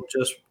 Sources told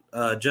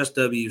Just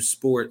W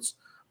Sports.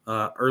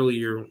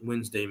 earlier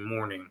Wednesday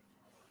morning.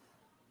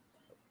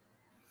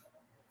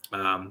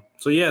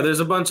 So yeah,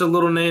 there's a bunch of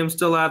little names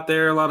still out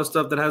there, a lot of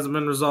stuff that hasn't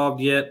been resolved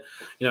yet.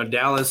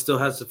 Dallas still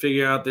has to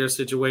figure out their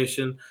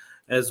situation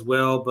as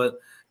well. But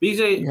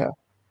BJ,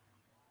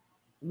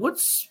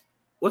 what's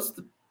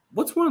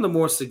one of the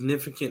more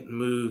significant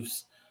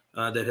moves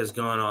that has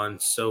gone on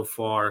so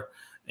far?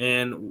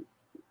 And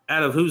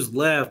out of who's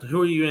left,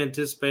 who are you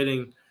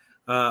anticipating?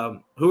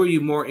 Who are you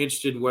more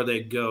interested in where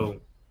they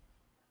go?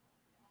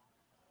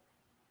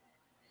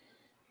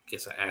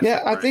 Guess I asked.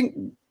 Yeah, I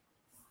think.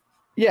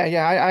 Yeah,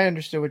 I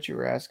understood what you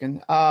were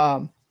asking.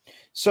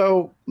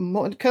 So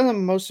kind of the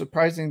most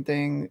surprising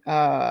thing,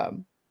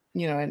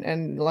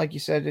 and like you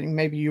said,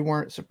 maybe you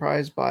weren't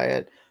surprised by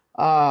it.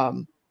 I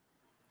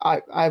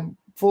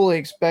fully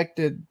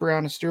expected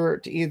Breanna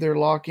Stewart to either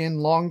lock in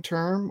long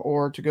term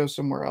or to go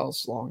somewhere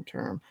else long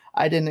term.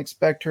 I didn't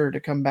expect her to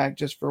come back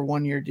just for a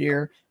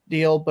 1-year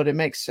deal, but it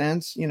makes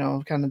sense,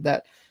 kind of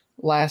that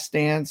last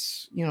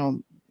dance,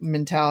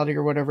 mentality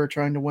or whatever,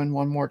 trying to win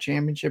one more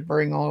championship,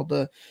 bring all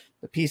the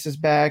pieces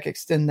back,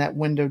 extend that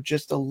window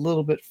just a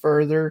little bit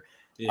further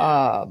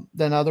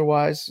than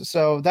otherwise.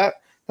 So that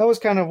was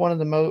kind of one of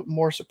the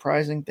more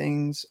surprising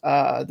things,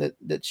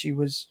 that she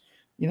was,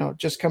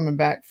 just coming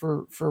back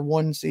for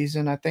one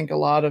season. I think a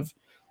lot of,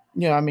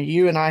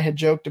 you and I had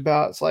joked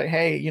about, it's like,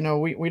 hey,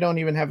 we don't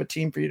even have a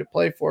team for you to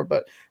play for,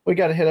 but we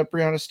got to hit up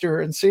Breanna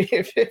Stewart and see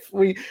if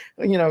we,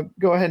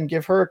 go ahead and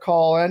give her a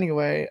call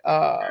anyway,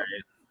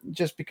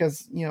 just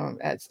because,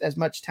 as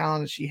much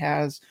talent as she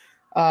has.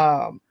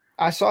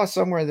 I saw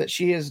somewhere that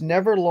she has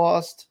never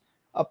lost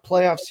a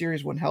playoff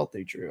series when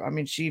healthy, Drew. I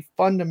mean, she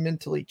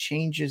fundamentally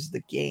changes the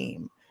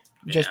game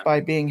just by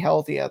being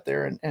healthy out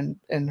there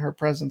and her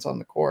presence on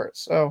the court.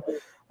 So,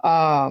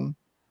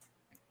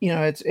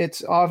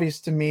 it's obvious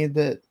to me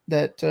that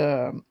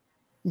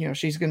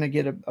she's going to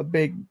get a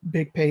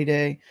big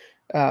payday,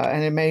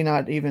 and it may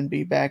not even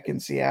be back in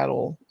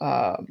Seattle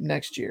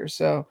next year.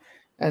 So,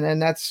 and then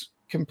that's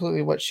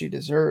completely what she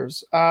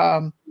deserves.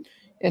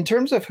 In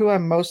terms of who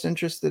I'm most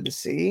interested to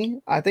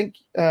see, I think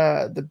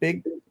the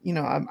big,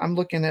 I'm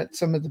looking at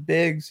some of the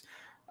bigs,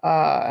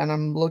 and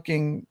I'm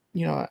looking,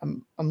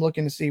 I'm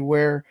looking to see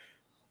where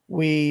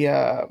we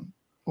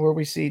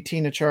see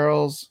Tina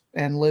Charles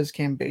and Liz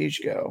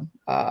Cambage go.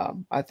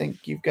 I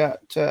think you've got,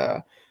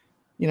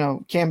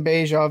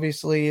 Cambage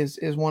obviously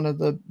is one of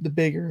the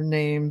bigger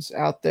names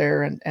out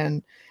there,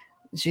 and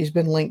she's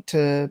been linked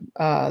to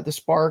the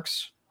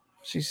Sparks.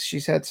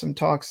 She's had some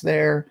talks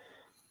there.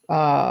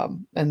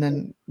 And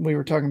then we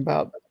were talking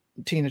about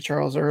Tina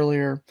Charles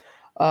earlier.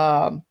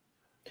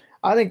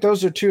 I think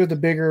those are two of the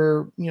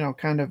bigger,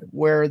 kind of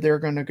where they're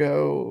going to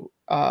go.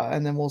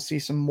 And then we'll see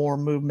some more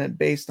movement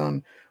based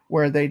on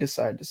where they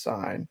decide to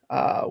sign.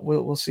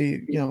 We'll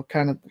see,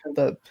 kind of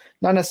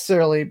not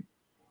necessarily,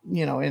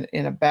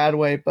 in a bad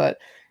way, but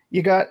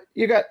you got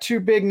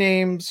two big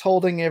names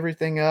holding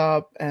everything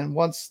up. And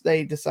once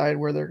they decide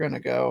where they're going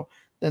to go,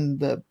 then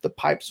the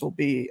pipes will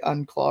be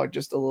unclogged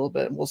just a little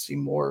bit, and we'll see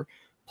more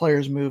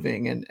players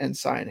moving and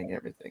signing,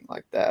 everything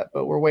like that.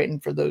 But we're waiting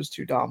for those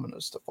two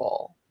dominoes to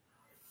fall.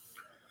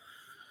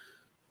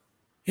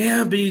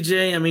 Yeah,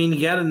 BJ, I mean,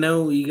 you got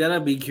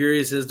to be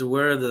curious as to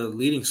where the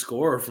leading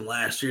scorer from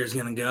last year is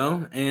going to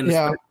go. And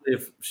especially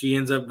if she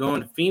ends up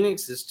going to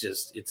Phoenix,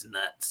 it's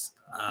nuts.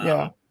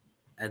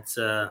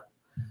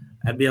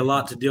 That'd be a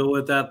lot to deal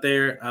with out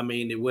there. I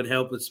mean, it would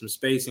help with some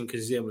spacing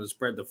because you're able to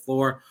spread the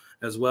floor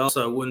as well.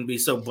 So it wouldn't be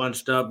so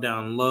bunched up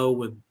down low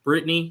with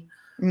Brittany.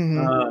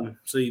 Mm-hmm.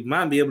 So you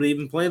might be able to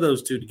even play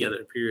those two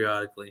together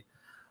periodically.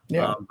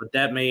 Yeah. But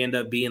that may end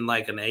up being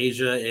like an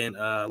Asia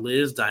and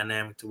Liz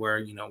dynamic to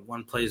where,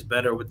 one plays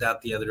better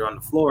without the other on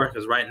the floor.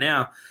 Because right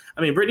now,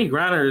 I mean, Brittany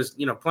Griner is,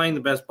 playing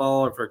the best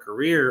ball of her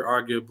career,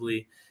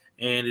 arguably,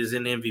 and is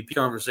in MVP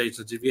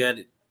conversations. If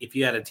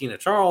you had a Tina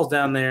Charles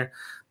down there,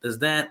 does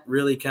that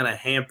really kind of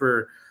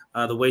hamper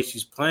the way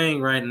she's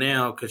playing right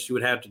now? Because she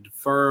would have to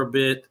defer a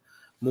bit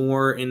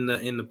more in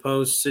the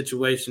post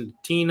situation to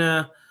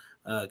Tina.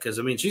 Because,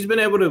 I mean, she's been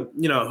able to,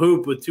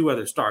 hoop with two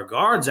other star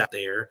guards out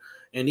there,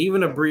 and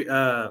even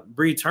a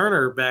Bree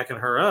Turner backing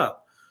her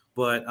up.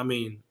 But, I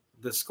mean,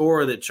 the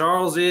scorer that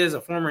Charles is,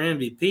 a former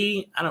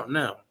MVP, I don't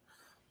know.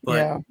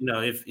 But,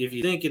 if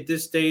you think at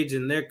this stage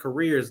in their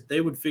careers,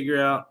 they would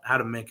figure out how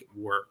to make it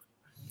work.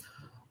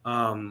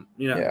 I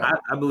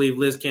believe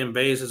Liz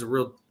Cambage has a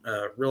real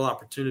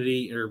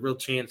opportunity or a real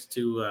chance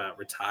to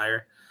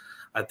retire.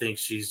 I think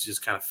she's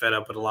just kind of fed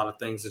up with a lot of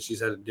things that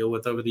she's had to deal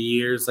with over the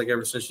years, like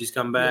ever since she's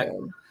come back. Yeah.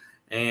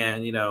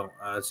 And,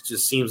 it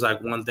just seems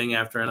like one thing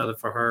after another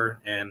for her.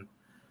 And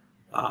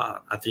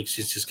I think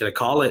she's just going to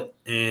call it.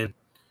 And,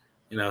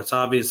 it's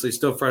obviously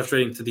still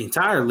frustrating to the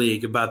entire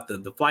league about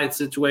the flight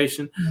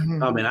situation.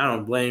 Mm-hmm. I mean, I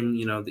don't blame,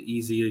 the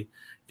easy,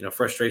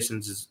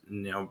 frustrations is,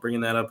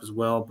 bringing that up as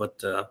well.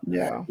 But, shout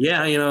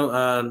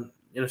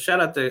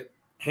out to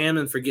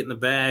Hammond for getting the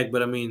bag.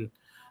 But, I mean,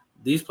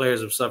 these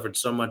players have suffered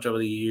so much over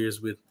the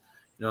years with,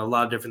 a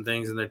lot of different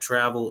things, and their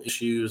travel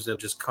issues that are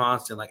just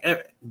constant. Like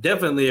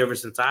definitely ever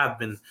since I've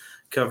been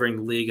covering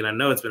the league, and I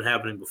know it's been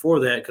happening before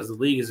that because the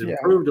league has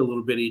improved a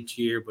little bit each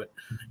year, but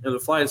the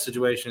flight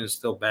situation is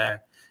still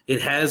bad.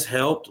 It has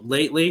helped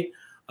lately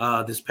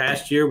this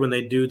past year when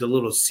they do the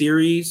little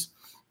series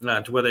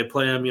to where they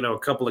play them, a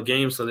couple of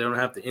games so they don't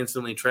have to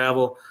instantly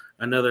travel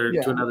to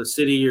another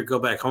city or go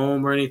back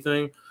home or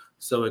anything.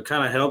 So it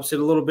kind of helps it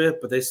a little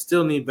bit, but they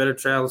still need better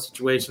travel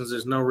situations.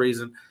 There's no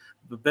reason.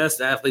 The best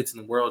athletes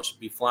in the world should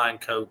be flying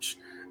coach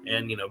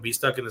and, be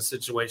stuck in the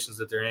situations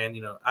that they're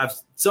in. I've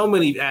so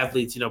many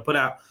athletes, put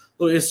out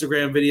little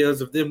Instagram videos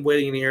of them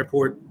waiting in the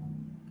airport,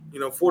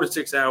 4 to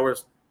 6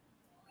 hours.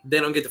 They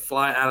don't get to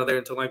fly out of there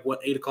until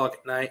 8 o'clock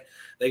at night.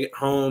 They get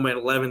home at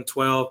 11,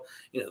 12.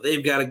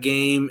 They've got a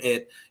game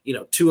at,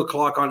 2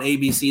 o'clock on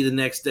ABC the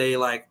next day.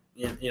 What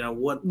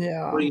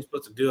are you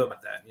supposed to do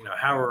about that?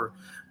 How are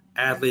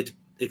athletes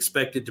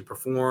expected to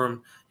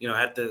perform,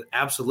 at the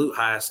absolute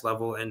highest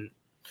level? And,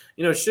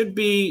 it should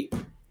be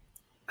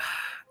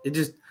 – it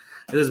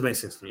doesn't make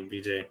sense to me,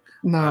 BJ.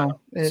 No,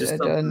 it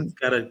doesn't.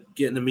 Got to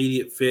get an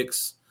immediate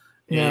fix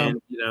and,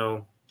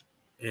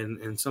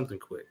 and something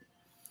quick.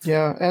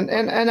 Yeah,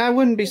 and I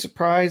wouldn't be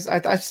surprised.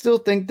 I still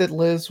think that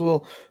Liz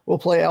will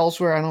play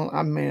elsewhere.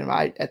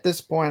 At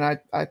this point,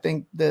 I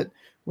think that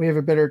we have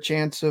a better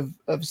chance of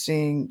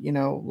seeing,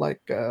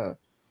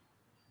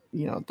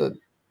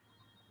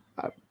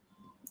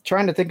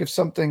 trying to think of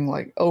something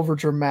like over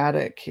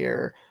dramatic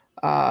here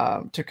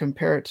to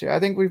compare it to. I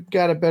think we've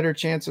got a better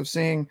chance of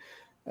seeing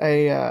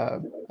a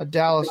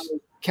Dallas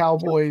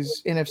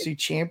Cowboys NFC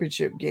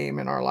Championship game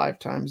in our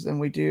lifetimes than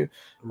we do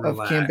of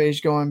Cam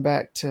Beige going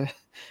back to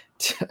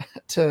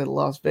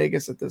Las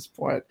Vegas at this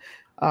point.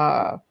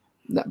 But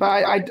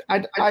I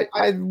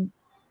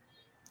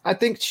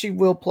think she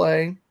will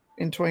play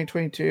in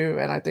 2022,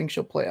 and I think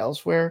she'll play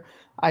elsewhere.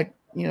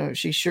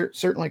 She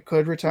certainly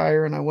could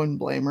retire, and I wouldn't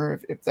blame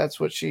her if that's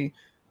what she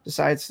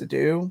decides to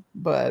do.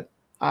 But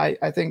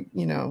I think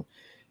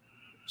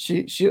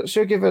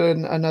she'll give it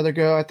another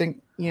go. I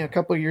think a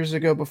couple of years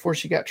ago, before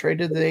she got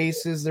traded to the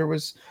Aces, there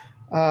was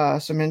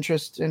some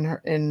interest in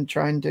her in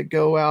trying to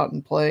go out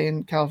and play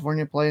in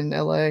California, play in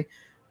LA.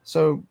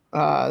 So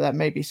that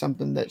may be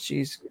something that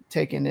she's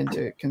taken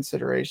into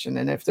consideration.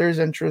 And if there's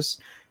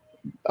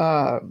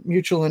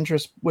mutual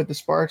interest with the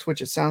Sparks,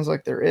 which it sounds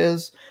like there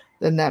is,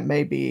 then that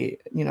may be,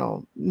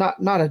 not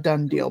a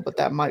done deal, but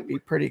that might be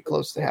pretty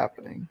close to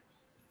happening.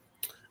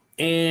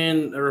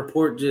 And a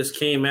report just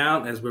came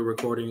out as we're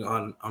recording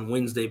on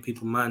Wednesday,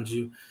 people, mind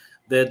you,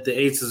 that the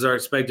Aces are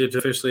expected to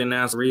officially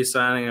announce the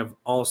re-signing of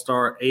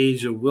All-Star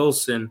A'ja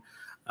Wilson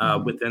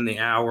within the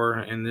hour.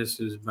 And this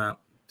is about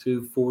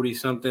 2:40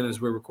 something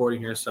as we're recording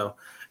here. So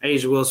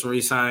A'ja Wilson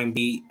re-signing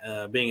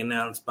being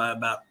announced by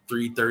about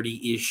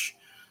 3:30-ish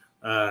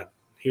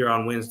here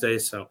on Wednesday.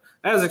 So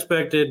as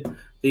expected,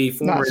 the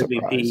former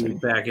MVP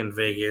back in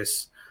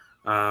Vegas,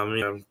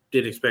 didn't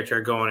expect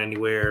her going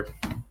anywhere.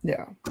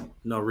 Yeah.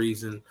 No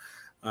reason.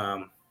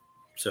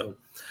 So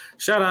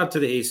shout out to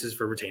the Aces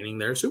for retaining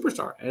their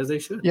superstar, as they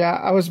should. Yeah,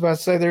 I was about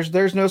to say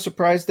there's no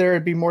surprise there.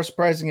 It'd be more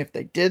surprising if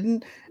they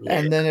didn't,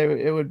 and then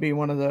it would be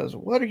one of those,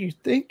 what are you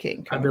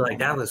thinking? I'd be like,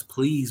 Dallas,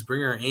 please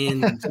bring her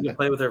in to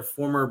play with her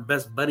former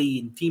best buddy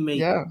and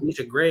teammate,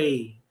 Alicia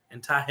Gray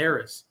and Ty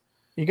Harris.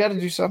 You got to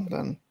do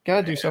something.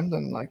 Got to do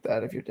something like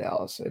that if you're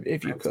Dallas,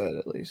 if you could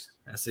at least.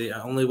 That's the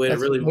only way to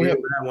really reel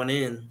that one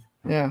in.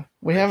 Yeah,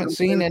 we haven't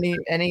seen any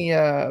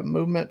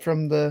movement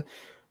from the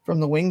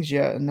Wings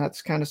yet, and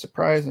that's kind of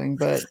surprising,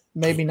 but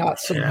maybe not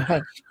so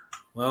much.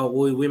 Well,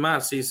 we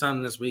might see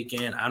something this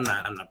weekend. I'm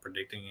not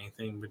predicting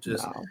anything, but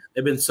just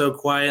they've been so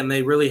quiet, and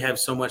they really have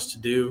so much to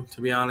do,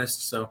 to be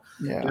honest. So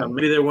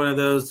maybe they're one of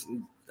those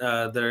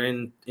they're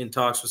in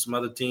talks with some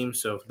other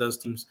teams. So if those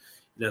teams,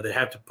 they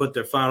have to put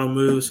their final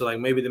move. So like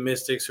maybe the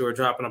Mystics, who are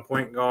dropping a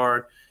point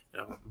guard,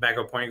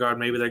 backup point guard,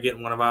 maybe they're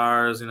getting one of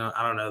ours.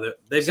 I don't know.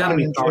 They've got to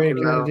be talking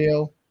about.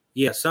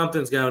 Yeah,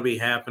 something's got to be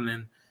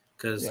happening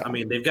because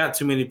they've got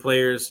too many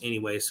players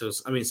anyway. So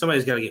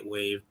somebody's got to get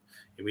waived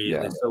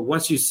immediately. Yeah. So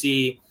once you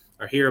see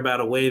or hear about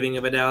a waiving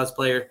of a Dallas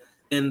player,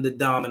 then the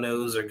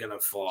dominoes are gonna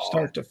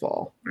start to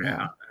fall.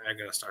 Yeah, they're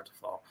gonna start to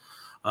fall.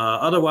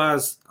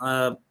 Otherwise,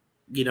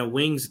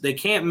 Wings, they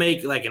can't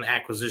make like an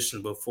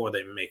acquisition before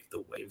they make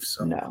the wave.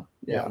 So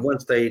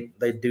once they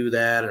do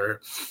that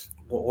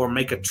or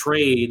make a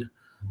trade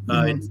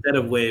instead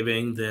of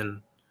waiving,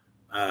 then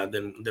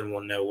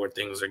we'll know where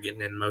things are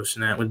getting in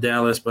motion at with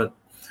Dallas. But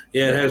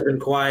it has been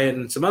quiet,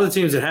 and some other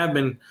teams that have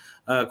been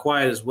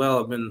quiet as well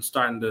have been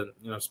starting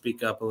to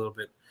speak up a little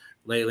bit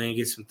lately and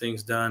get some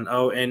things done.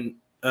 Oh, and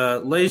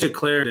Layshia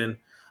Clarendon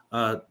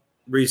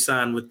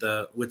re-signed with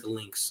the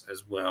Lynx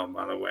as well,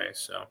 by the way.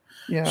 So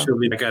she'll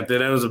be back out there.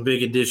 That was a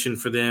big addition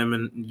for them,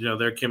 and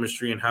their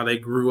chemistry and how they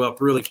grew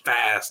up really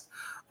fast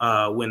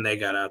when they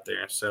got out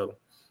there. So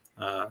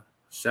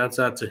shouts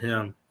out to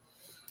him.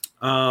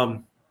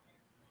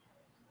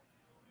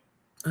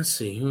 Let's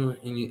see.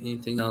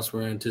 Anything else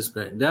we're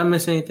anticipating? Did I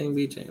miss anything,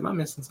 BJ? Am I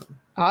missing something?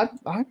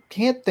 I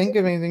can't think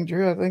of anything,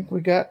 Drew. I think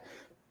we got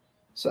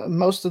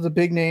most of the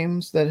big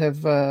names that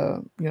have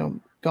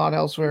gone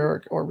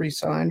elsewhere or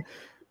re-signed.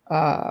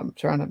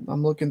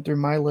 I'm looking through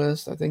my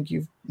list. I think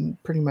you've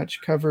pretty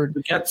much covered.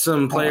 We got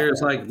some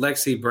players like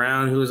Lexi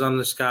Brown, who was on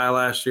the Sky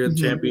last year, the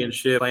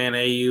championship, playing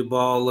AU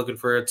ball, looking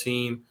for a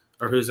team,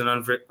 or who's an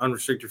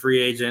unrestricted free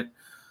agent.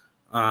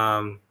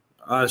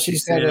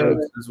 She's had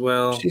as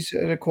well. She's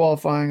had a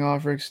qualifying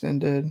offer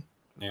extended.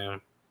 Yeah.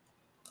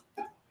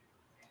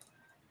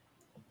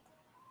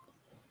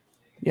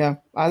 Yeah,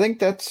 I think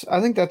that's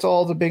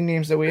all the big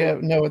names that we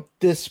know at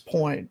this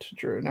point,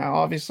 Drew. Now,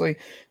 obviously,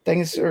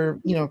 things are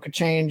could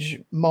change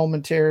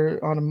momentary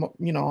on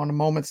a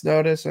moment's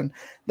notice, and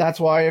that's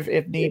why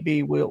if need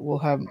be, we'll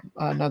have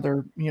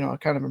another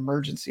kind of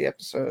emergency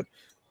episode,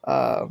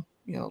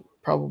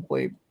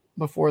 probably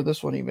before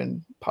this one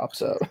even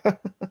pops up.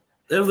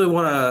 Definitely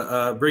want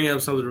to bring up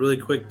something really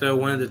quick though.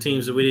 One of the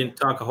teams that we didn't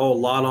talk a whole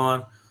lot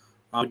on,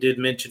 we did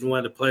mention one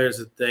of the players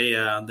that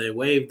they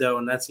waived though,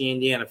 and that's the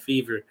Indiana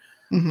Fever.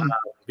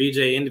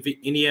 BJ,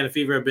 Indiana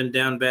Fever have been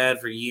down bad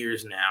for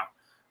years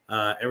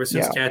now. Ever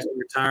since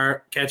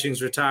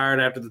Catchings retired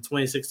after the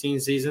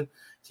 2016 season,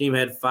 team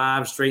had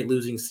 5 straight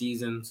losing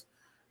seasons,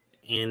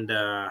 and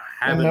no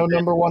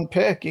number 1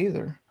 pick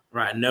either.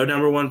 Right, no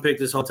number 1 pick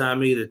this whole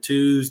time either.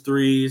 2s,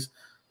 3s,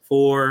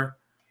 4.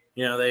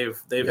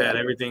 They've had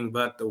everything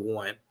but the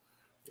 1.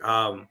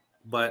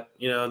 But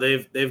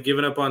they've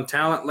given up on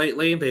talent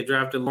lately. They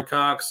drafted Lauren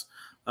Cox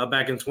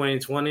back in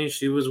 2020.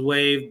 She was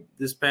waived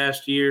this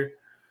past year.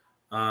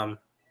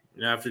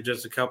 After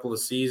just a couple of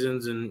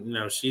seasons,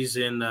 and she's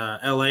in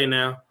LA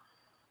now.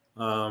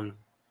 But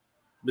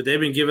they've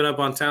been giving up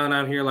on talent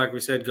out here, like we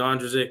said.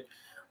 Gondrzik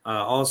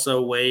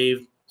also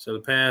waived. So the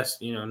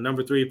past,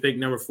 number 3 pick,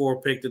 number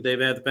 4 pick that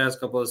they've had the past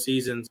couple of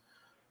seasons,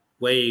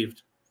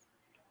 waived.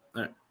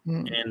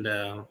 And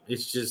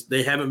it's just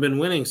they haven't been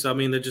winning. So I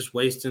mean, they're just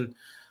wasting.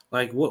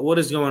 Like, what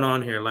is going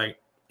on here? Like,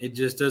 it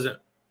just doesn't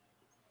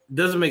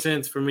make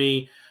sense for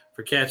me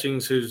for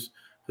Catchings,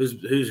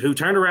 who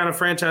turned around a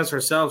franchise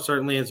herself,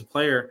 certainly as a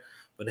player,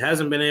 but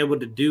hasn't been able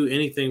to do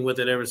anything with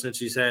it ever since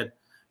she's had,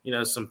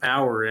 some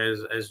power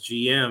as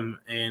GM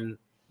and,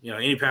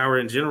 any power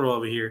in general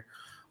over here.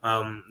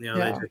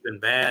 They've just been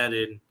bad.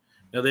 And,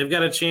 they've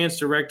got a chance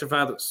to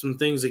rectify some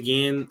things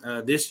again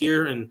this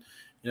year and,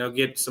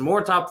 get some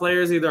more top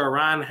players, either a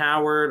Ryan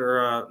Howard or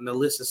a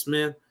Melissa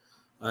Smith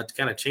to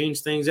kind of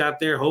change things out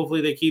there.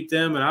 Hopefully they keep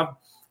them. And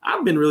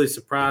I've been really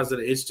surprised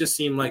that it's just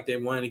seemed like they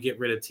wanted to get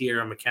rid of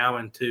Tierra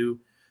McCowan too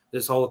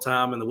this whole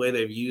time, and the way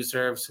they've used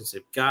her since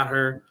they've got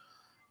her,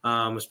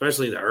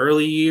 especially the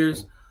early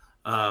years.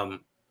 But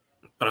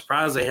I'm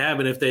surprised they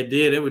haven't. If they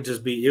did, it would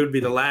be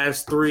the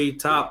last 3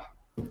 top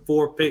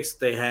 4 picks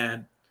they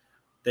had,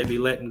 they'd be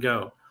letting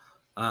go.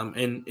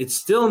 And it's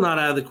still not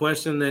out of the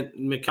question that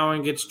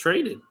McCowan gets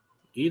traded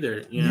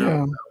either.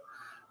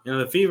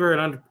 The Fever are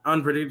an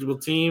unpredictable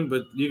team,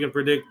 but you can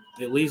predict,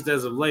 at least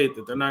as of late,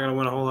 that they're not going to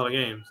win a whole lot of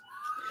games.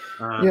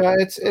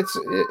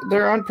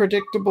 They're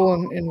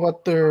unpredictable in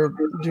what they're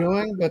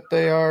doing, but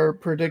they are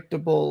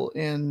predictable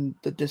in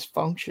the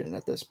dysfunction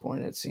at this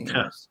point, it seems.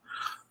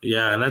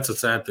 Yeah, and that's a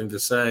sad thing to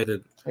say.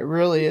 That it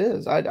really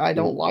is. I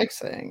don't like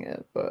saying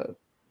it, but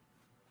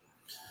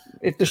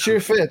if the shoe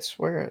fits,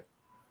 wear it.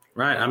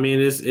 Right. I mean,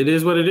 it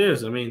is what it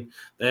is. I mean,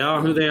 they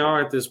are who they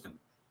are at this point.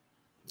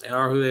 They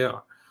are who they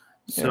are.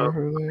 So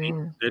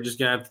they're just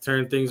gonna have to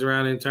turn things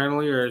around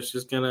internally, or it's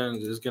just gonna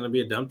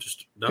be a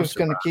dumpster. It's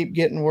gonna keep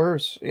getting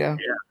worse. Yeah.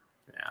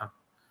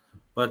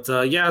 But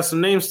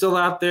some names still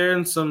out there,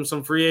 and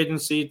some free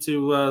agency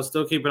to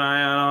still keep an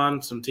eye out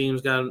on. Some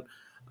teams got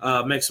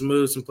to make some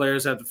moves. Some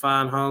players have to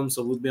find homes,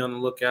 so we'll be on the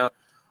lookout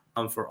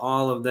for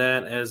all of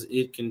that as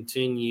it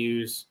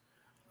continues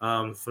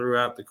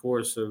throughout the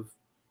course of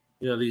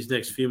these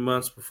next few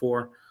months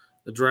before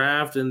the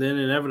draft, and then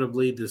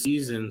inevitably the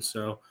season.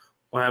 So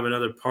we'll have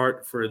another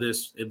part for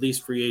this, at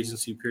least free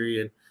agency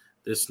period,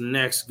 this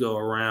next go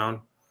around.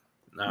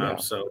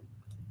 So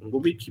we'll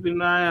be keeping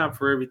an eye out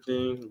for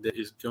everything that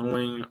is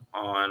going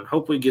on.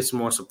 Hopefully get some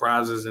more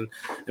surprises. And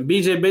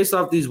BJ, based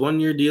off these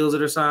 1-year deals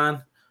that are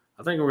signed,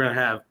 I think we're going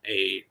to have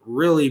a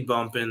really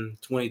bumping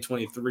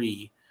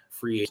 2023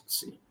 free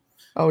agency.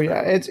 Oh,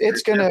 yeah.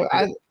 It's going to –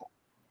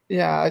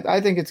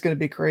 I think it's going to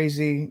be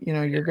crazy.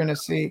 You're going to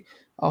see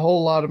a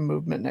whole lot of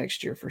movement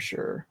next year for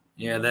sure.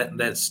 Yeah, that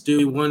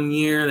Stewie 1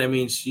 year, I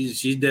mean,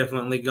 she's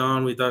definitely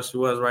gone. We thought she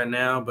was right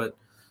now, but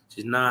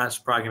she's not.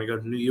 She's probably going to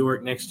go to New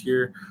York next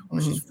year,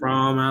 where she's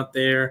from out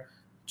there.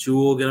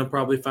 Jewel going to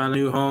probably find a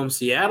new home.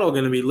 Seattle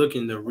going to be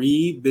looking to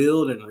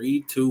rebuild and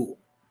retool.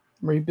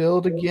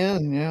 Rebuild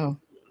again, yeah.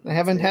 They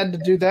haven't had to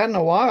do that in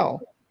a while.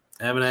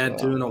 Haven't had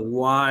to in a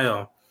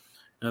while.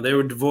 They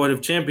were devoid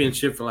of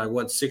championship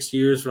for 6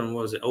 years from,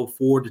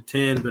 04 to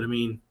 10, but I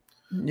mean.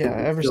 Yeah,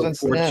 ever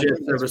since then.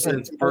 Ever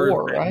since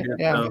 4, right?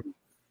 Yeah.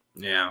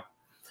 Yeah.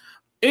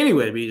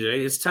 Anyway,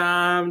 BJ, it's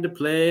time to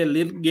play a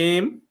little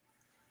game.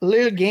 A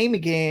little gamey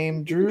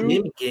game, Drew.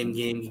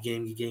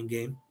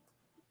 Game.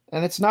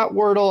 And it's not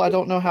Wordle. I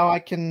don't know how I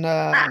can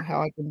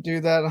do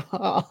that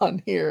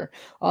on here.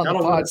 I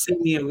don't want to see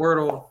me in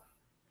Wordle.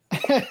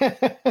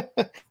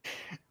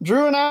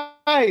 Drew and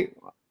I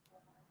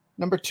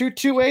Number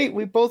 228,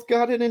 we both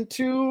got it in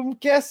 2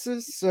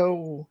 guesses,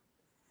 so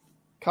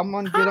come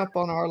on, get up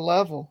on our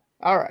level.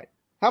 All right.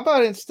 How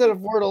about instead of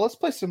Wordle, let's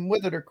play some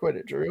With It or Quit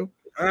It, Drew.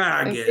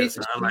 I In guess. case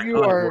I like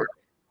Wordle. Wordle.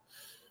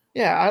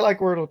 Yeah, I like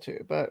Wordle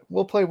too, but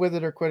we'll play With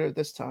It or Quit It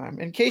this time.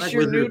 In case Like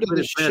you're With It new or to Quit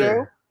the It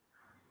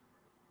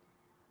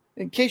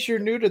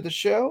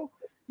show,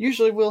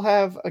 usually we'll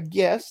have a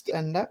guest,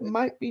 and that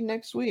might be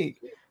next week.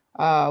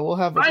 We'll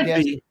have a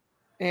guest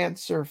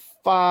answer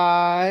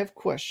 5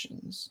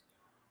 questions,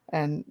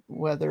 and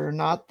whether or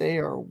not they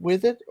are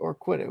with it or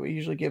quit it. We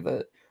usually give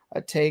a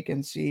take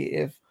and see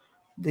if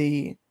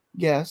the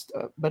guest,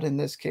 but in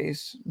this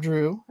case,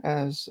 Drew,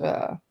 as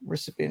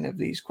recipient of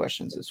these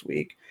questions this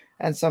week,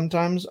 and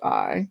sometimes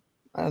I,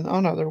 and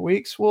on other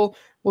weeks, we'll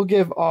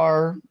give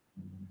our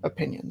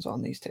opinions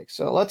on these takes.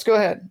 So let's go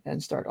ahead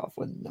and start off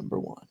with number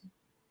 1.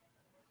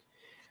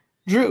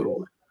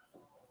 Drew.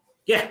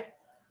 Yeah.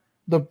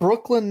 The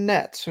Brooklyn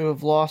Nets, who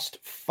have lost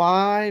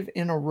 5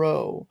 in a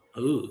row,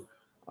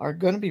 are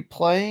going to be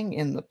playing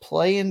in the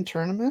play-in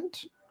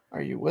tournament.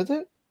 Are you with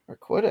it or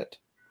quit it?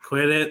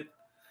 Quit it.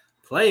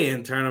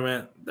 Play-in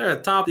tournament. They're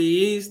atop the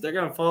East. They're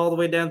going to fall all the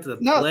way down to the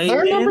play-in.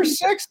 They're number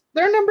 6.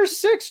 They're number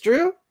 6,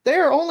 Drew. They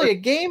are only a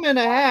game and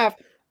a half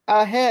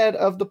ahead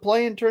of the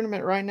play-in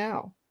tournament right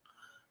now.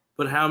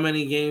 But how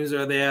many games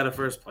are they out of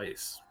first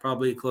place?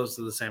 Probably close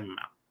to the same amount.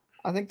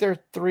 I think they're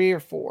 3 or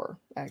 4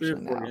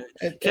 actually now.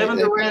 Kevin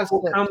Durant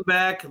will come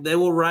back. They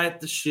will right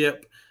the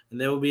ship,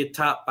 and they will be a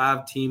top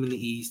 5 team in the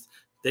East.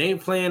 They ain't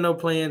playing no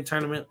play-in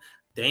tournament.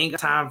 They ain't got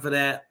time for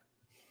that.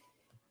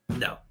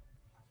 No.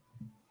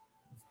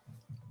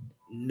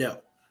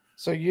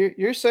 So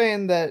you're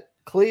saying that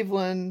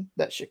Cleveland,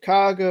 that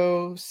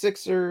Chicago,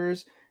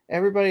 Sixers,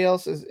 everybody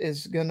else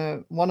is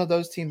gonna, one of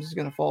those teams is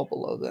gonna fall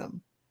below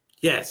them.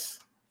 Yes.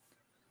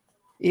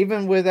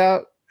 Even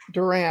without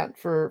Durant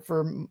for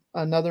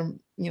another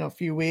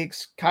few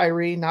weeks,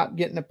 Kyrie not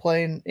getting to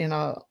play in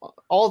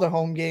all the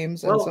home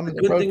games and some of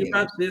the good road thing games.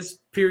 about this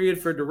period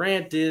for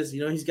Durant is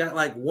he's got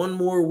like one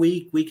more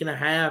week and a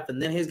half,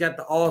 and then he's got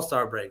the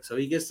All-Star break, so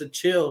he gets to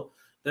chill.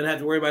 Doesn't have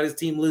to worry about his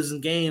team losing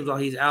games while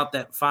he's out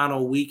that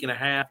final week and a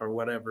half or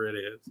whatever it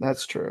is.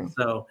 That's true.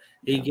 So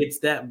he gets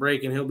that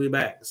break and he'll be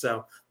back.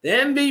 So the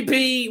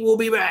MVP will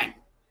be back,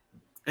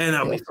 and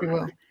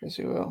Yes,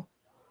 he will.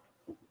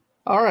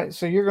 All right,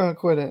 so you're going to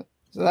quit it.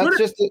 So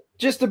that's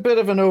just a bit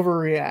of an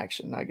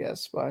overreaction, I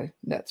guess, by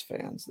Nets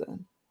fans.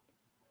 Then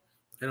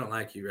they don't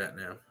like you right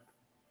now.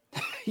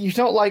 You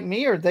don't like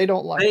me, or they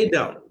don't like? They me?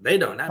 don't. They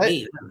don't. Not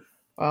me.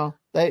 Well,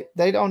 they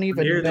don't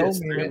even know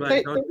me. They're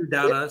like, don't you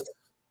doubt us?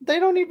 They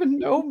don't even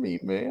know me,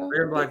 man.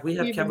 They're like, we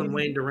have Kevin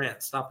Wayne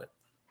Durant. Stop it.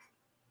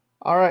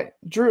 All right,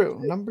 Drew,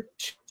 number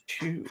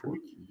 2.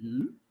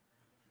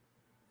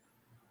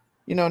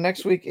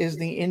 Next week is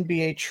the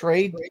NBA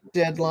trade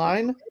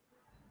deadline,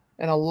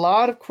 and a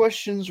lot of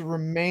questions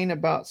remain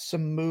about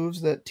some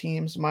moves that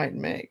teams might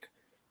make.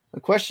 The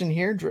question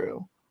here,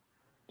 Drew,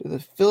 do the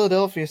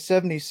Philadelphia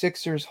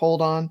 76ers hold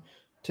on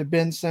to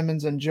Ben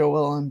Simmons and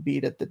Joel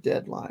Embiid at the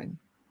deadline?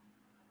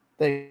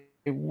 They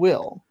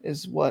will,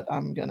 is what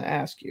I'm going to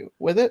ask you.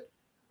 With it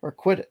or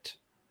quit it?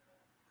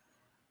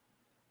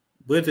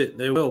 With it,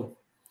 they will.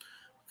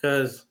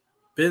 Because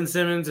Ben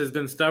Simmons has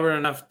been stubborn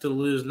enough to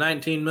lose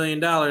 $19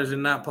 million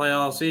and not play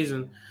all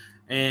season,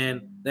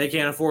 and they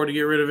can't afford to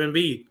get rid of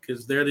Embiid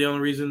because they're the only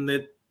reason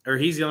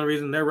he's the only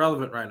reason they're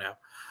relevant right now.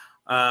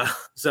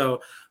 So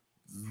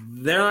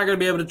they're not going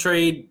to be able to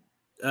trade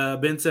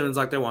Ben Simmons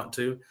like they want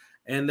to,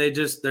 and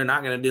they're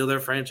not going to deal their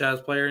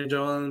franchise player in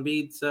Joel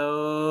Embiid. So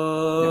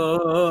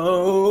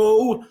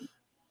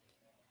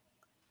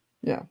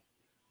yeah.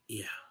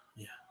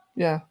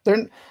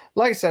 They're,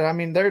 like I said, I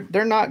mean,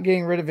 they're not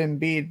getting rid of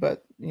Embiid,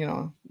 but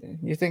you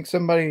think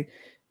somebody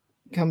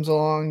comes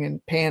along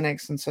and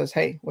panics and says,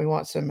 "Hey, we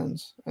want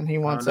Simmons," and he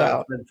wants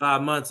out. It's been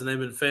 5 months and they've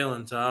been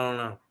failing, so I don't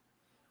know.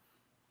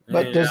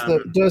 But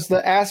does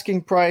the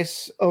asking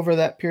price over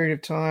that period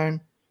of time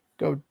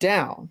go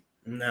down?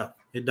 No,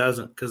 it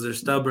doesn't, because they're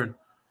stubborn.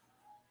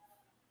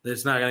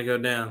 It's not going to go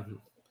down.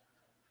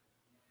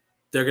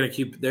 They're going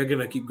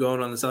to keep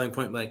going on the selling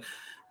point. Like,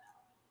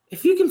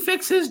 if you can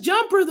fix his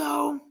jumper,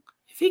 though,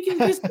 if he can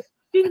just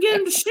you can get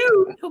him to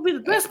shoot, he'll be the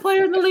best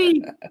player in the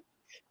league.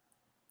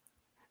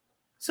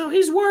 So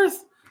he's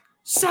worth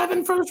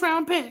 7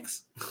 first-round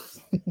picks.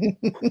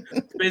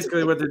 That's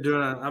basically what they're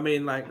doing. I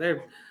mean, like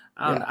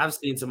I've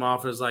seen some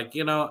offers like,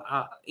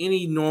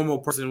 any normal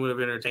person would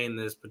have entertained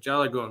this, but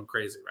y'all are going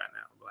crazy right now.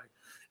 Like,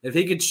 if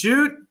he could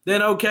shoot,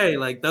 then okay.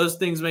 Like, those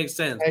things make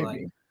sense. Maybe.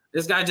 Like,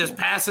 this guy just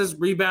passes,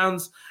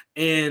 rebounds,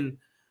 and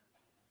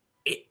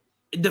it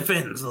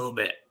defends a little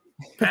bit.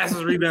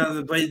 Passes, rebounds,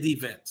 and plays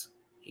defense.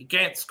 He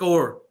can't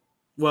score.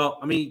 Well,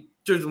 I mean,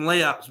 through some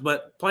layups,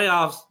 but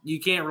playoffs, you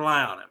can't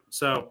rely on him.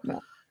 So,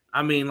 No.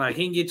 I mean, like,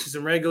 he can get you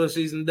some regular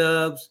season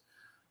dubs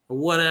or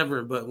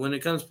whatever, but when it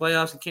comes to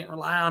playoffs, you can't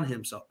rely on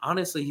him. So,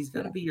 honestly, he's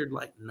going to be your,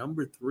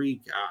 number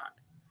 3 guy,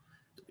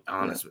 to be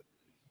honest with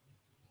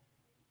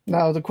you.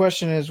 Now, the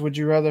question is, would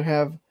you rather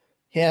have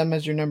him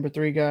as your number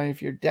 3 guy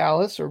if you're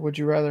Dallas, or would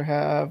you rather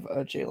have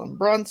Jalen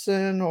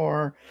Brunson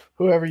or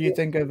whoever you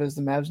think of as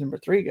the Mavs number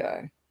 3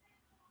 guy?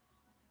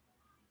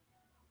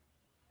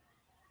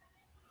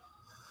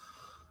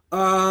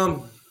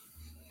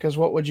 Because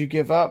what would you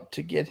give up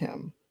to get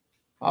him?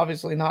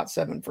 Obviously not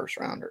 7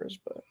 first-rounders,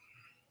 but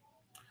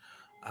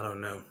I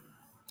don't know.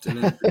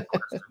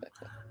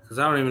 Because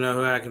I don't even know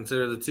who I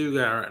consider the 2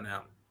 guy right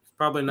now. It's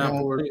probably not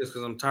Porzingis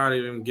because I'm tired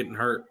of him getting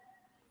hurt.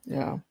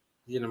 Yeah.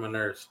 Getting on my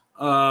nerves.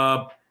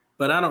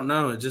 But I don't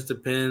know. It just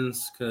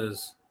depends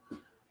because,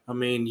 I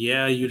mean,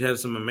 yeah, you'd have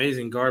some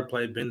amazing guard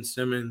play, Ben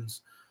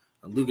Simmons,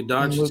 Luka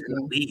Doncic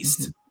at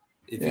least,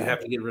 if you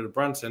have to get rid of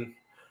Brunson.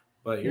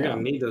 But you're going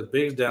to need those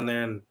bigs down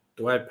there, and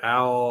Dwight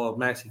Powell,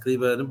 Maxi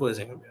Kleber, them boys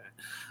ain't going to be that.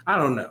 I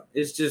don't know.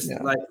 It's just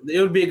like it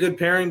would be a good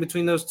pairing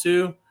between those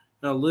two,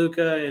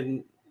 Luka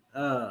and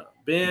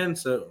Ben.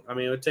 So, I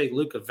mean, it would take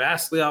Luka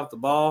vastly off the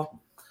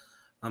ball.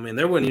 I mean,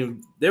 there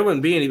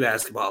wouldn't be any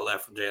basketball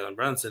left from Jalen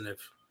Brunson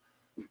if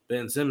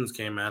Ben Simmons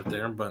came out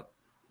there. But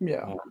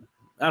I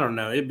don't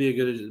know. It'd be a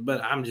good,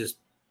 but I'm just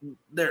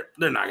they're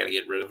not going to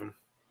get rid of him.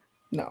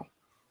 No.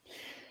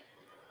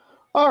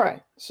 All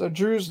right. So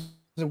Drew's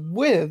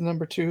with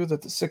number 2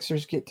 that the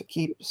Sixers get to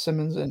keep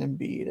Simmons and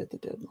Embiid at the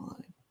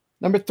deadline.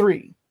 Number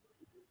 3,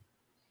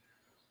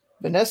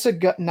 Vanessa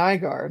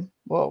Nygaard.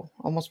 Whoa,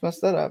 almost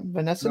messed that up.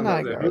 Vanessa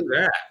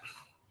Nygaard,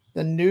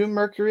 the new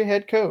Mercury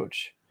head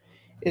coach,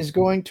 is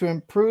going to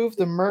improve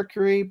the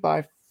Mercury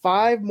by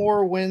 5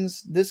 more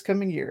wins this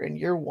coming year, in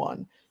year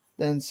 1,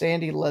 than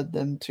Sandy led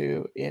them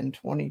to in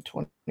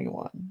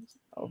 2021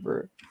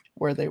 over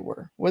where they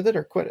were. With it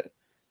or quit it.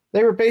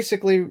 They were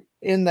basically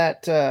in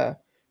that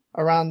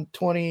around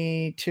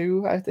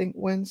 22, I think,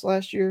 wins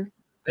last year.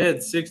 They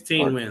had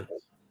 16 wins.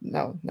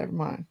 No, never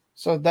mind.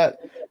 So that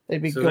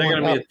they'd be so going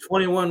they're going to be a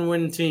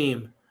 21-win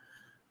team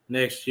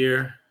next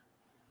year.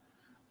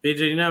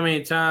 BJ, you know how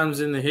many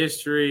times in the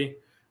history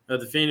of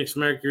the Phoenix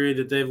Mercury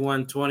that they've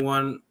won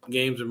 21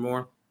 games or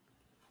more?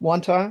 One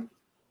time?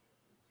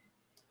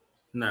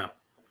 No.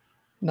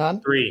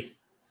 None? 3.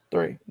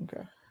 3,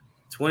 okay.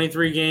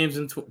 23 games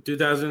in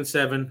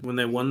 2007 when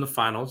they won the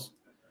finals.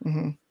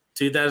 Mm-hmm.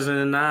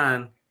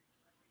 2009,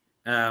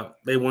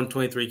 they won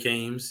 23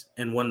 games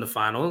and won the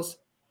finals.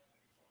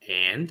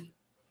 And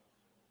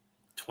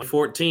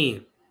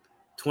 2014,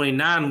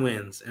 29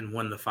 wins and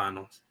won the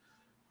finals.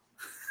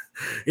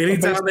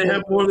 anytime they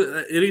have more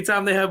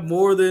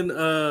than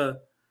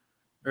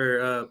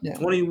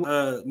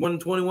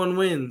 21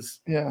 wins.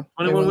 Yeah.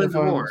 21 wins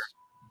or more,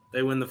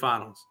 they win the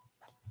finals.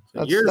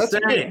 So that's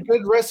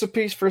good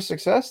recipes for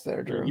success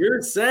there, Drew.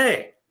 You're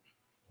saying.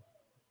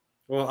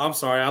 Well, I'm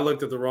sorry, I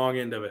looked at the wrong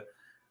end of it.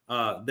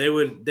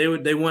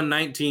 They won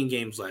 19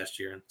 games last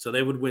year, so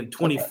they would win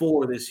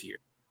 24 this year.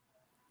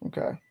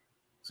 Okay.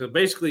 So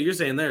basically, you're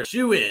saying they're a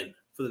shoe-in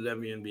for the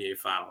WNBA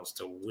Finals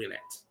to win it.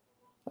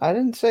 I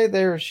didn't say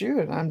they're a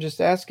shoe-in. I'm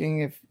just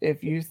asking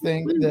if you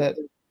think that,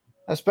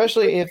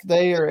 especially if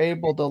they are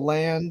able to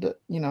land,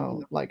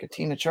 like a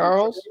Tina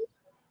Charles.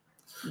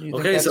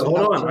 Okay, so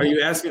hold on. Are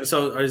you asking?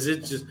 So is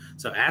it just?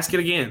 So ask it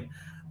again.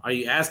 Are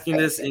you asking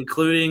this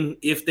including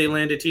if they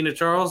landed Tina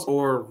Charles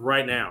or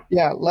right now?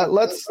 Yeah.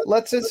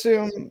 Let's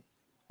assume.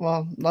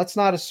 Well, let's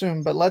not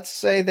assume, but let's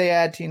say they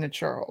add Tina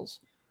Charles.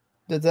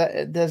 Does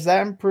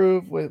that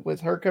improve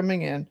with her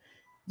coming in?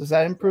 Does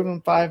that improve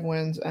in 5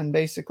 wins? And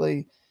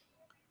basically,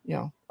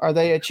 are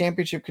they a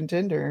championship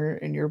contender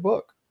in your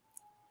book?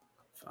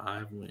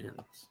 5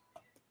 wins.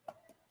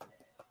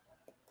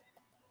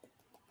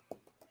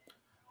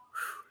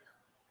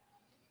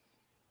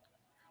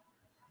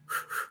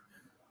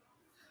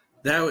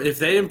 That if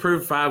they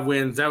improve 5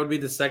 wins, that would be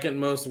the second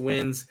most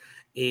wins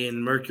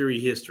in Mercury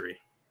history.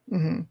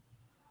 Mm-hmm.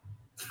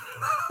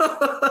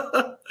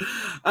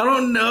 I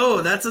don't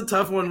know. That's a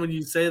tough one when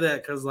you say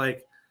that because,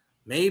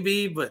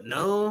 maybe, but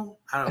no.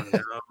 I don't know.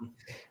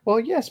 Well,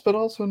 yes, but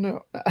also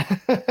no.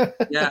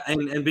 Yeah,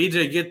 and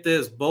BJ, get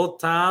this. Both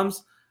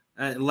times,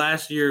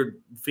 last year,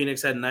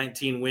 Phoenix had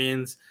 19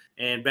 wins,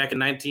 and back in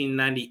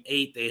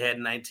 1998, they had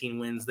 19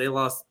 wins. They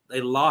lost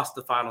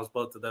the finals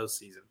both of those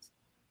seasons.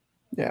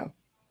 Yeah.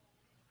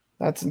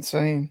 That's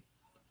insane.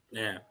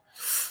 Yeah.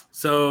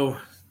 So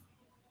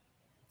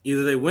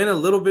either they win a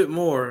little bit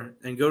more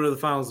and go to the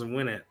finals and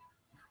win it,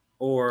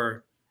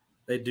 or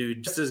they do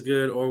just as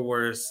good or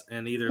worse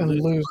and either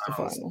lose the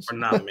finals or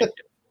not make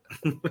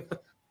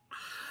it.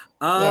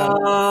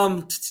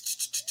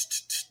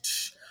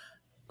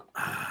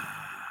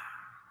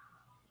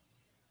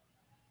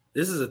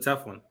 This is a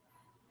tough one.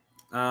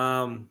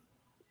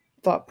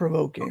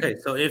 Thought-provoking. Okay,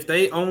 so if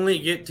they only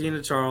get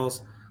Tina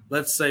Charles,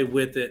 let's say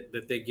with it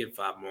that they get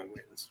 5 more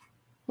wins.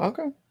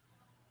 Okay.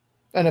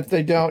 And if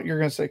they don't, you're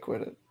going to say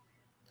quit it.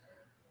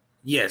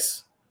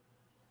 Yes.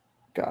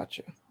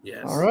 Gotcha.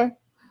 Yes. All right.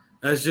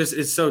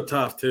 It's so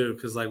tough too,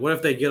 because what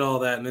if they get all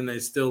that and then they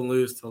still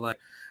lose to I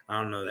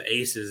don't know, the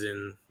Aces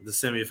in the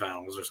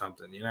semifinals or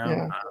something,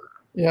 Yeah.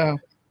 Yeah.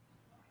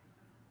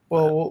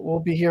 Well, we'll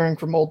be hearing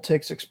from Old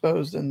Ticks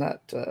Exposed in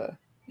that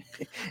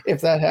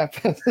if that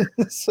happens.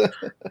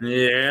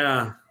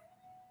 Yeah.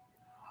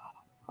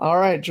 All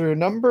right, Drew,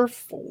 number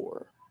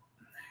 4.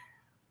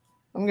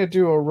 I'm going to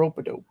do a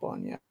rope-a-dope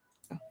on you.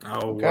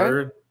 Oh, Okay.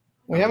 word.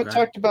 We haven't Okay.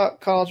 talked about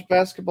college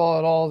basketball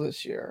at all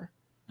this year.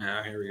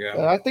 Yeah, here we go.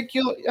 But I think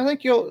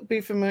you'll be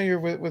familiar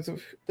with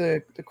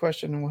the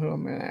question and who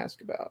I'm going to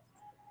ask about.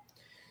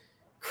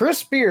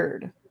 Chris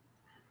Beard,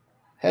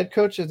 head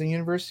coach of the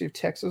University of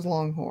Texas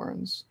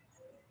Longhorns,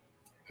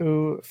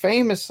 who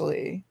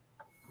famously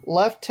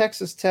left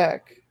Texas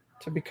Tech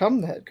to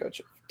become the head coach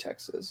of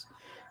Texas.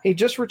 He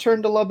just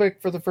returned to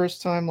Lubbock for the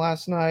first time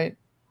last night,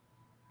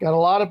 got a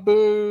lot of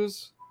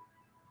boos,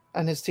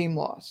 and his team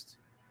lost.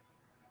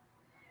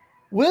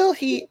 Will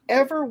he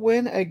ever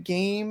win a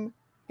game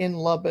in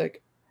Lubbock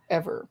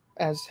ever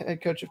as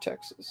head coach of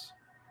Texas?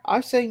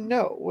 I say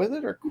no. With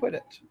it or quit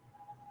it.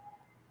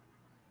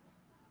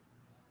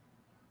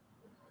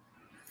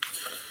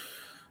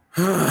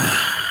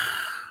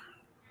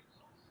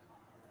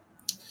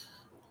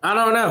 I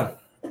don't know.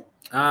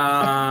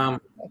 I'm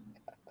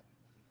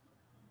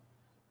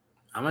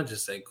gonna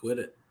just say quit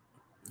it.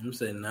 I'm gonna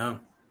say no.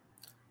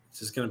 It's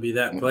just gonna be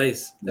that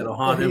place that'll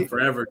haunt him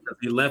forever because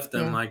he left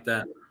them like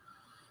that.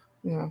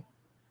 Yeah.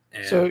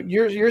 And So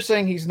you're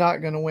saying he's not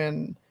going to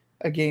win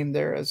a game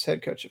there as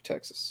head coach of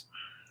Texas?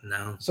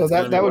 no. So It's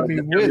that gonna would be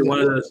it's gonna with one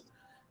it. of those.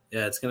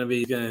 Yeah, it's gonna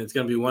be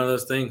one of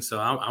those things. So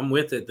I'm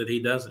with it that he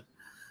doesn't.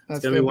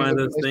 That's gonna be one of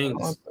the those place to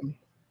things. haunt them.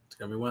 It's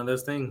gonna be one of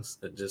those things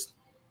that just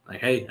like,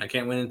 hey, I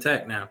can't win in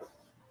Tech now.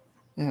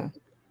 Yeah.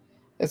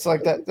 It's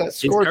like that He's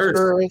scorched cursed.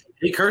 earth.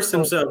 He cursed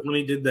himself when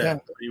he did that. Yeah.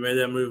 When he made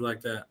that move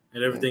like that,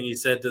 and everything he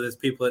said to those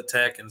people at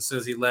Tech, and as soon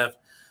as he left,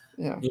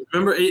 Yeah. you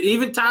remember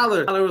even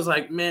Tyler was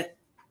like, man,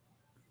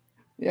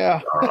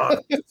 Yeah. oh,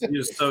 he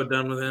was so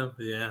done with him.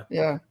 Yeah,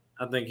 Yeah.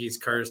 I think he's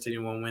cursed and he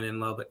won't win in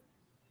Lubbock.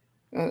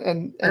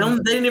 And They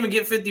didn't even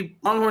get 50.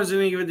 Longhorns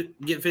didn't even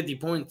get 50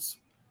 points.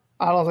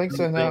 I don't think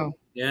so, no.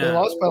 Yeah, They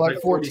lost by like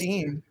 40.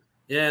 14.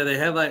 Yeah, they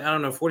had like, I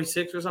don't know,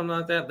 46 or something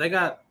like that. They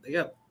got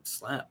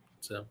slapped.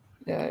 So,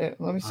 Yeah.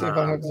 Let me see if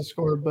I have the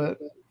score, but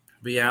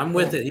yeah, I'm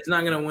with it. He's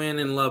not gonna win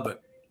in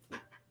Lubbock.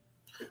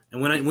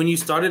 And when you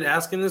started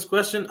asking this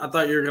question, I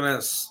thought you were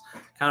gonna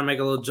kind of make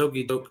a little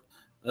jokey joke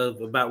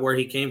about where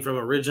he came from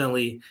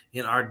originally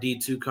in our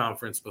D2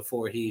 conference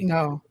before he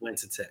no. went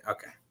to Tech.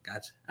 Okay,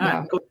 gotcha. All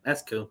right, cool.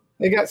 That's cool.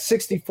 They got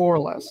 64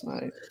 last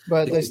night,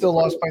 but they still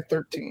lost by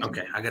 13.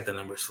 Okay, I got the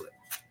number slipped.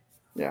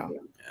 Yeah.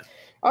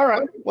 All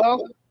right.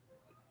 Well,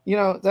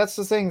 that's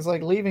the thing. Is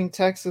like leaving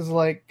Texas,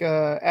 like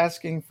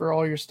asking for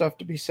all your stuff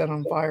to be set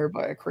on fire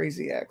by a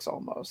crazy ex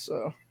almost.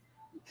 So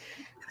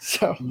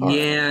all right.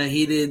 Yeah,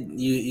 he did.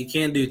 You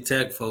can't do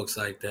Tech folks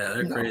like that.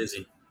 They're No.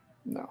 crazy.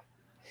 No.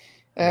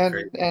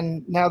 Crazy.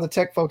 And now the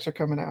Tech folks are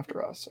coming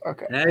after us.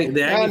 Okay.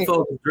 The Aggie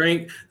folks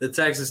drink. The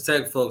Texas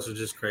Tech folks are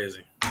just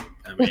crazy.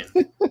 I mean,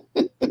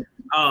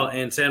 oh,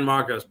 and San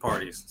Marcos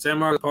parties.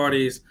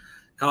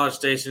 College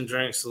Station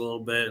drinks a little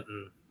bit,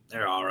 and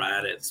they're all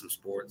right at some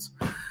sports.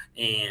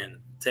 And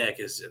Tech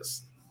is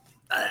just.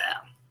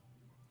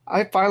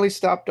 I finally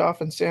stopped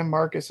off in San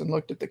Marcos and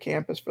looked at the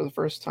campus for the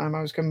first time.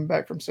 I was coming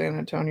back from San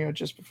Antonio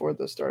just before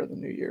the start of the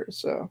new year,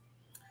 so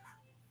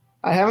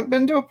I haven't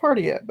been to a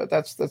party yet, but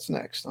that's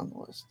next on the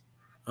list.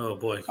 Oh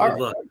boy, good All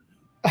luck.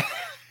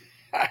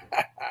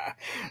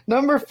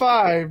 Number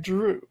 5,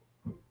 Drew.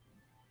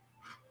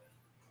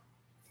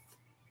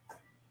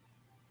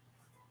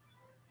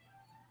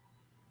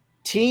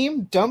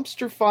 Team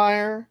Dumpster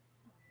Fire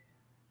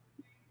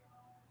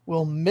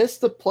will miss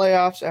the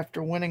playoffs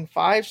after winning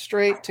 5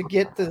 straight to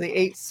get to the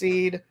 8th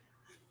seed.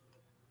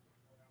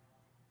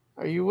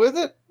 Are you with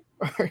it,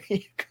 or are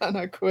you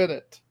gonna quit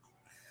it?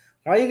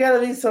 Why you gotta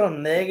be so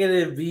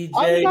negative, BJ?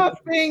 I'm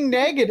not being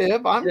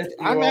negative. I'm Yes,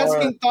 you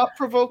asking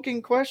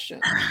thought-provoking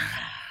questions.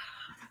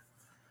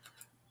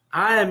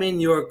 I am in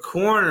your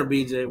corner,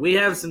 BJ. We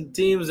have some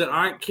teams that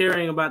aren't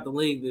caring about the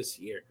league this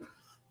year.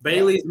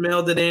 Bailey's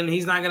mailed it in.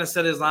 He's not going to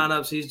set his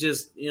lineups. He's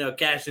just,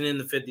 cashing in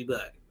the $50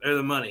 or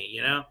the money,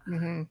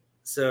 Mm-hmm.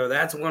 So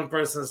that's one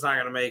person that's not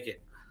going to make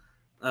it.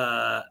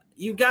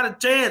 You got a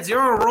chance. You're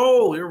on a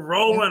roll. You're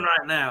rolling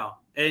right now.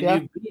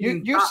 And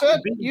you said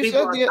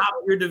the top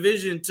of your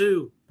division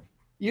too.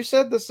 You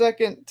said the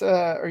second,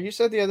 or you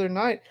said the other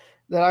night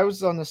that I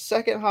was on the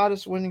second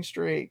hottest winning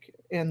streak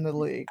in the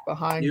league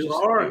behind You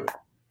just are. you.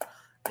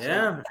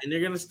 Yeah, and you're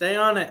going to stay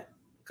on it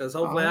because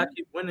hopefully I Uh-huh.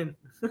 keep winning.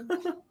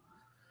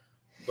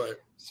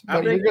 But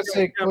But you're gonna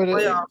say quit it.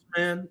 playoffs,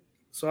 man.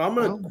 So I'm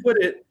gonna quit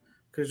it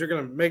because you're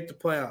gonna make the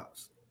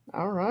playoffs.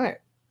 All right.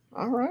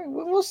 Well,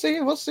 we'll see.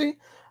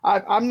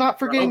 I'm not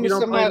forgetting I hope you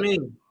don't play somebody.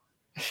 me.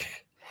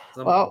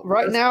 Well,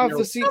 right now,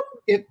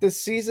 if the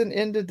season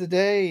ended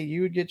today,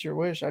 you would get your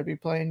wish. I'd be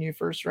playing you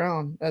first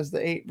round as the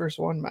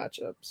 8-versus-1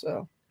 matchup.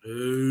 So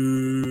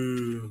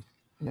Ooh,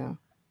 yeah.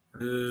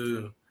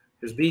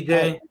 Because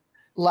BJ,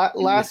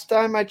 Last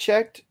time I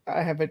checked,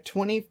 I have a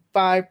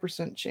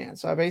 25%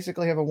 chance. I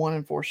basically have a 1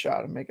 in 4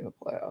 shot of making the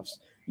playoffs.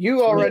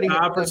 You already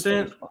have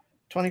 25%?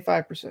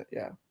 25%,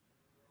 yeah.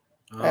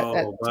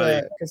 Oh,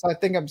 buddy, Because I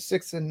think I'm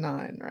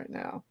 6-9 right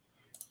now.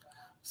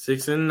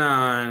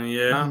 6-9,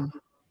 yeah. Mhm.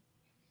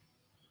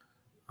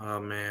 Oh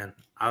man,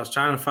 I was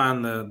trying to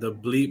find the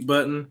bleep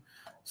button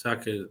so I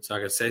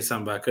could say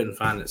something, but I couldn't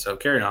find it. So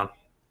carry on.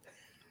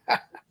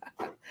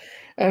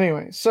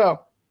 Anyway, so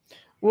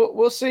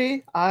we'll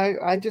see.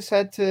 I just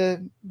had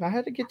to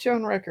get you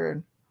on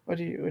record. What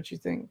do you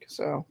think?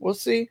 So we'll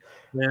see.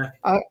 Yeah.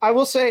 I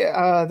will say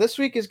this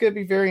week is going to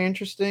be very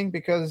interesting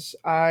because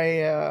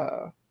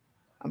I'm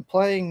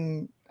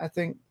playing. I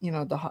think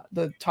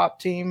the top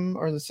team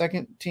or the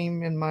second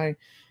team in my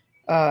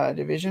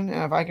division,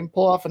 and if I can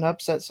pull off an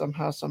upset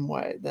somehow, some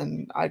way,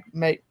 then I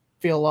may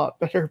feel a lot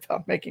better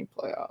about making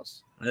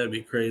playoffs. That'd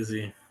be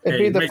crazy. It'd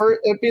be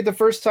the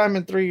first time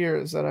in 3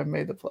 years that I've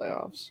made the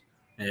playoffs.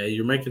 Yeah,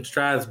 you're making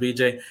strides,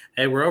 BJ.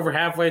 Hey, we're over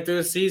halfway through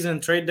the season.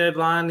 Trade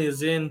deadline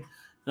is in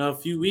a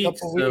few weeks.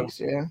 Weeks,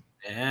 yeah.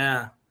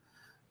 Yeah.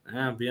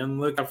 Be on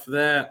the lookout for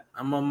that.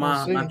 I'm on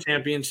my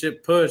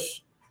championship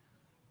push.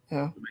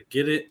 Yeah. I'm gonna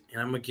get it,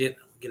 and I'm gonna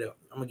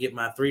get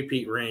my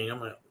 3-peat ring.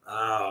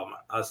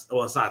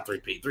 It's not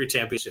 3-peat, 3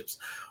 championships.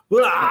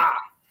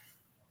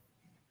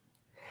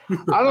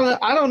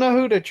 I don't know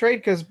who to trade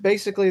because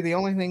basically the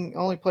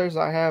only players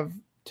I have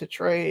to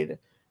trade.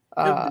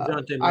 You have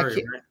DeJounte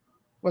Murray, right?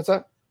 What's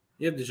that?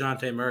 You have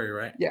DeJounte Murray,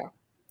 right? Yeah.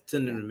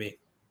 Send him to me.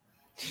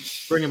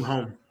 Bring him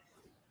home.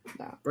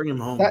 No. Bring him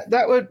home.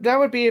 That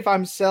would be if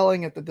I'm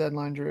selling at the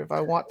deadline, Drew. If I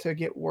want to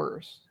get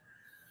worse.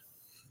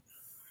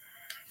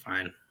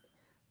 Fine.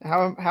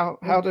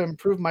 How to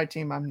improve my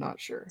team, I'm not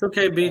sure. It's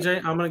okay,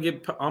 BJ. I'm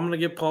gonna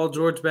get Paul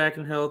George back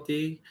and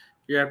healthy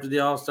here after the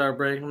All-Star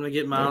break. I'm gonna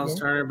get Miles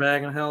Turner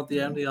back and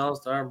healthy after the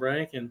All-Star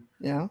break, and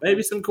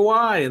maybe some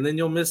Kawhi, and then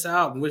you'll miss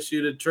out and wish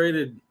you'd have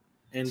traded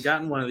and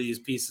gotten one of these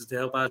pieces to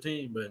help our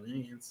team. But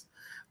it's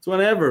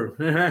whatever.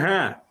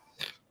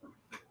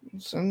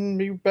 Send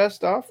me your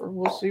best offer.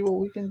 We'll see what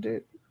we can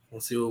do.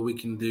 We'll see what we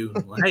can do.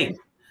 Well, hey,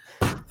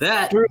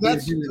 that's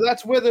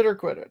with it or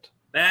quit it.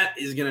 That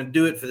is going to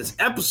do it for this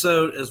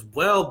episode as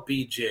well,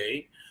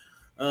 BJ.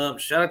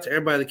 Shout out to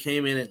everybody that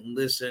came in and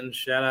listened.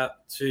 Shout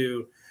out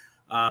to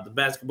the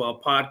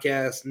Basketball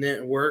Podcast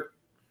Network.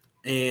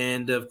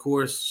 And, of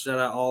course, shout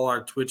out all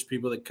our Twitch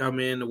people that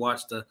come in to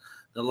watch the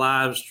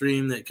live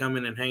stream, that come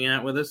in and hang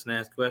out with us and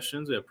ask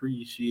questions. I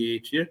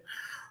appreciate you.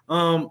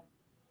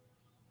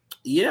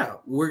 Yeah,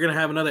 we're going to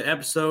have another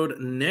episode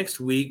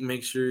next week.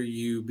 Make sure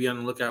you be on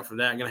the lookout for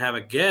that. I'm going to have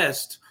a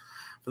guest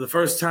for the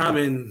first time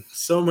in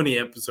so many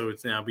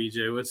episodes now,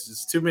 BJ. It's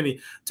just too many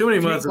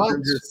months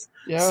of just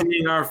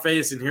seeing our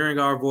face and hearing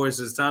our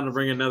voices. Time to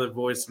bring another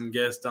voice and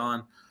guest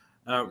on.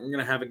 We're going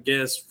to have a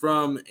guest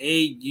from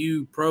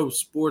AU Pro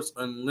Sports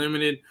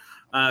Unlimited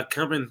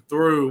coming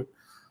through.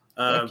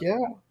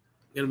 Going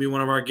to be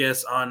one of our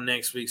guests on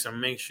next week, so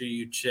make sure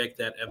you check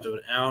that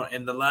episode out.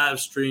 And the live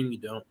stream, you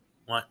don't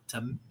want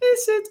to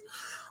miss it.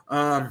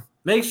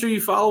 Make sure you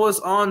follow us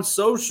on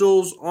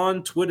socials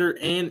on Twitter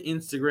and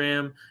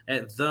Instagram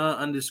at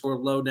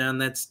 @the_lowdown.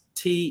 That's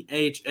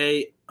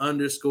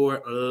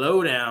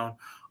THA_lowdown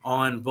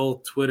on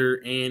both Twitter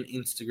and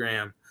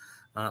Instagram.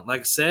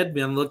 Like I said,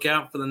 be on the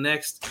lookout for the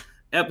next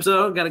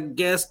episode. Got a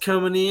guest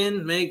coming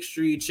in. Make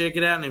sure you check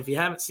it out. And if you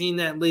haven't seen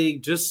that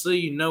league, just so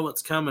you know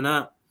what's coming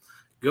up,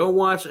 go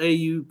watch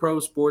AU Pro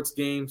Sports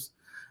games.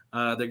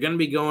 They're going to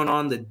be going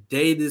on the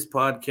day this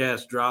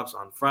podcast drops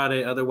on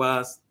Friday.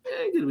 Otherwise,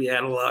 going to be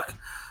out of luck.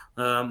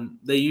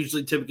 They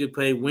typically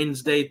play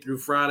Wednesday through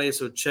Friday,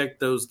 so check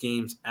those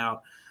games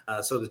out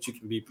so that you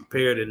can be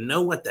prepared and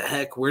know what the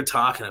heck we're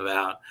talking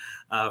about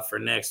for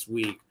next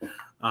week.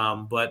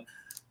 But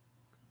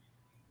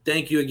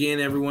thank you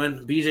again,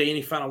 everyone. BJ,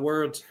 any final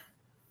words?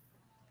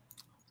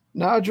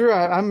 No, Drew,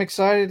 I'm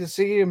excited to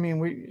see. I mean,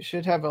 we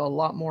should have a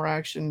lot more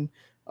action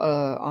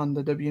on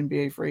the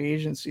WNBA free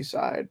agency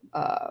side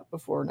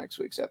before next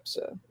week's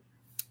episode.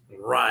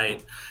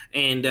 Right.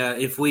 And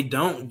if we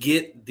don't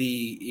get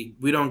a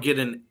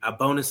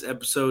bonus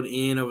episode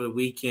in over the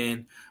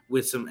weekend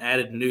with some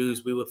added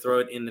news, we will throw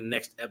it in the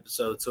next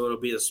episode. So it'll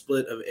be a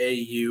split of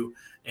AU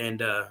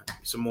and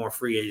some more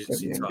free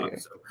agency WNBA talk.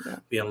 So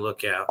be on the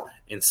lookout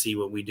and see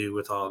what we do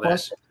with all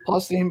that.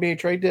 Plus the NBA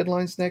trade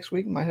deadlines next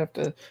week. Might have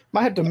to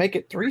make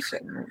it 3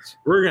 segments.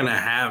 We're gonna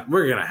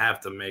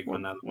have to make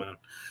another one.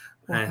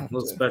 A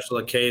little special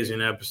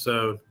occasion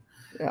episode.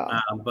 Yeah.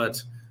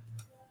 But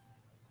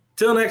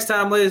till next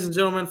time, ladies and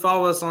gentlemen,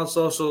 follow us on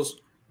socials.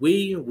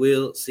 We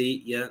will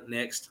see you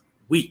next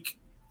week.